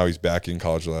 obviously now he's back in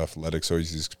college athletics, so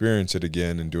he's experienced it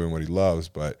again and doing what he loves.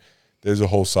 But there's a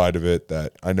whole side of it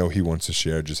that I know he wants to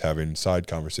share, just having side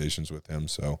conversations with him.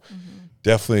 So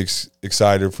definitely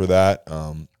excited for that.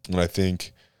 And I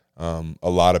think a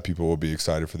lot of people will be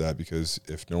excited for that because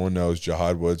if no one knows,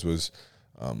 Jahad Woods was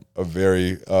a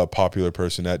very popular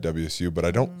person at WSU, but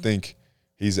I don't think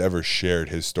he's ever shared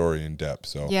his story in depth.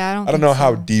 So I don't know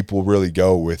how deep we'll really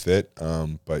go with it.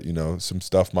 But, you know, some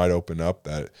stuff might open up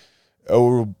that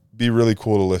will be really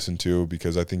cool to listen to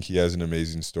because I think he has an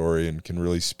amazing story and can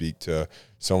really speak to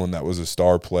someone that was a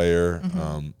star player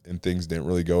and things didn't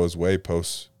really go his way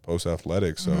post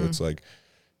athletics. So it's like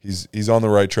he's on the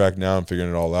right track now and figuring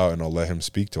it all out, and I'll let him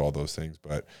speak to all those things.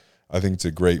 But I think it's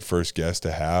a great first guest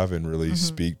to have and really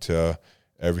speak to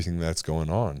everything that's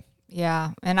going on.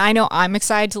 Yeah. And I know I'm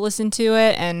excited to listen to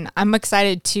it, and I'm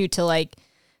excited too to like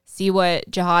see what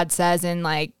Jahad says and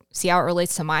like see how it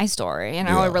relates to my story and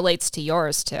how it relates to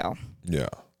yours too. Yeah.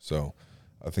 So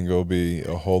I think it'll be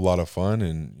a whole lot of fun,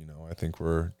 and, you know, I think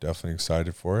we're definitely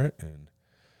excited for it. And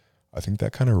I think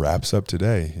that kind of wraps up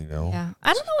today, you know. Yeah.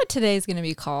 I don't know what today's going to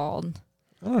be called.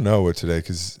 I don't know what today,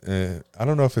 because I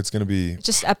don't know if it's going to be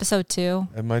just episode 2.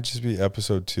 It might just be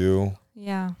episode 2.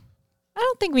 Yeah. I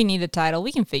don't think we need a title.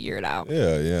 We can figure it out.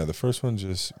 Yeah. The first one,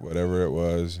 just whatever it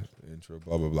was, intro,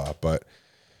 blah, blah, blah. But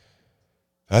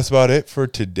that's about it for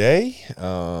today.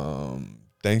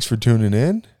 Thanks for tuning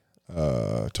in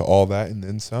to All That and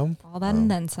Then Some. All That and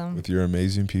Then Some. With your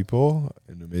amazing people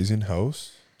and amazing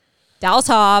hosts. Dallas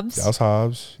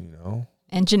Hobbs, you know.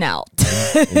 And Janelle.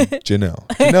 And Janelle.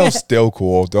 Janelle's still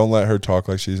cool. Don't let her talk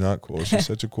like she's not cool. She's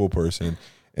such a cool person.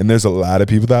 And there's a lot of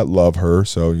people that love her.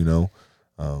 So, you know,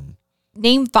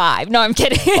 name 5. No, I'm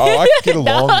kidding. Oh, I could get a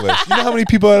long list. You know how many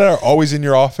people that are always in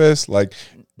your office? Like,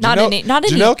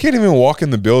 Janelle can't even walk in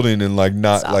the building and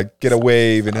get a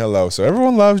wave and hello. So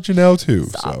everyone loves Janelle too.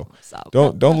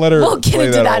 Don't let her. We'll get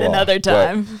into that another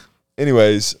time. But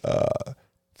anyways,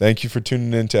 thank you for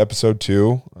tuning in to episode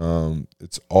 2.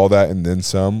 It's all that and then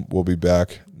some. We'll be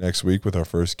back next week with our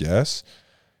first guest.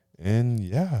 And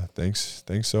yeah, thanks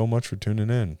so much for tuning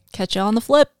in. Catch you on the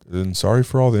flip. And sorry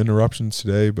for all the interruptions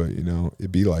today, but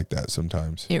it be like that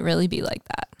sometimes. It really be like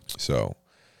that. So,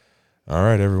 all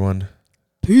right, everyone.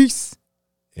 Peace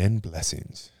And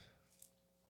blessings.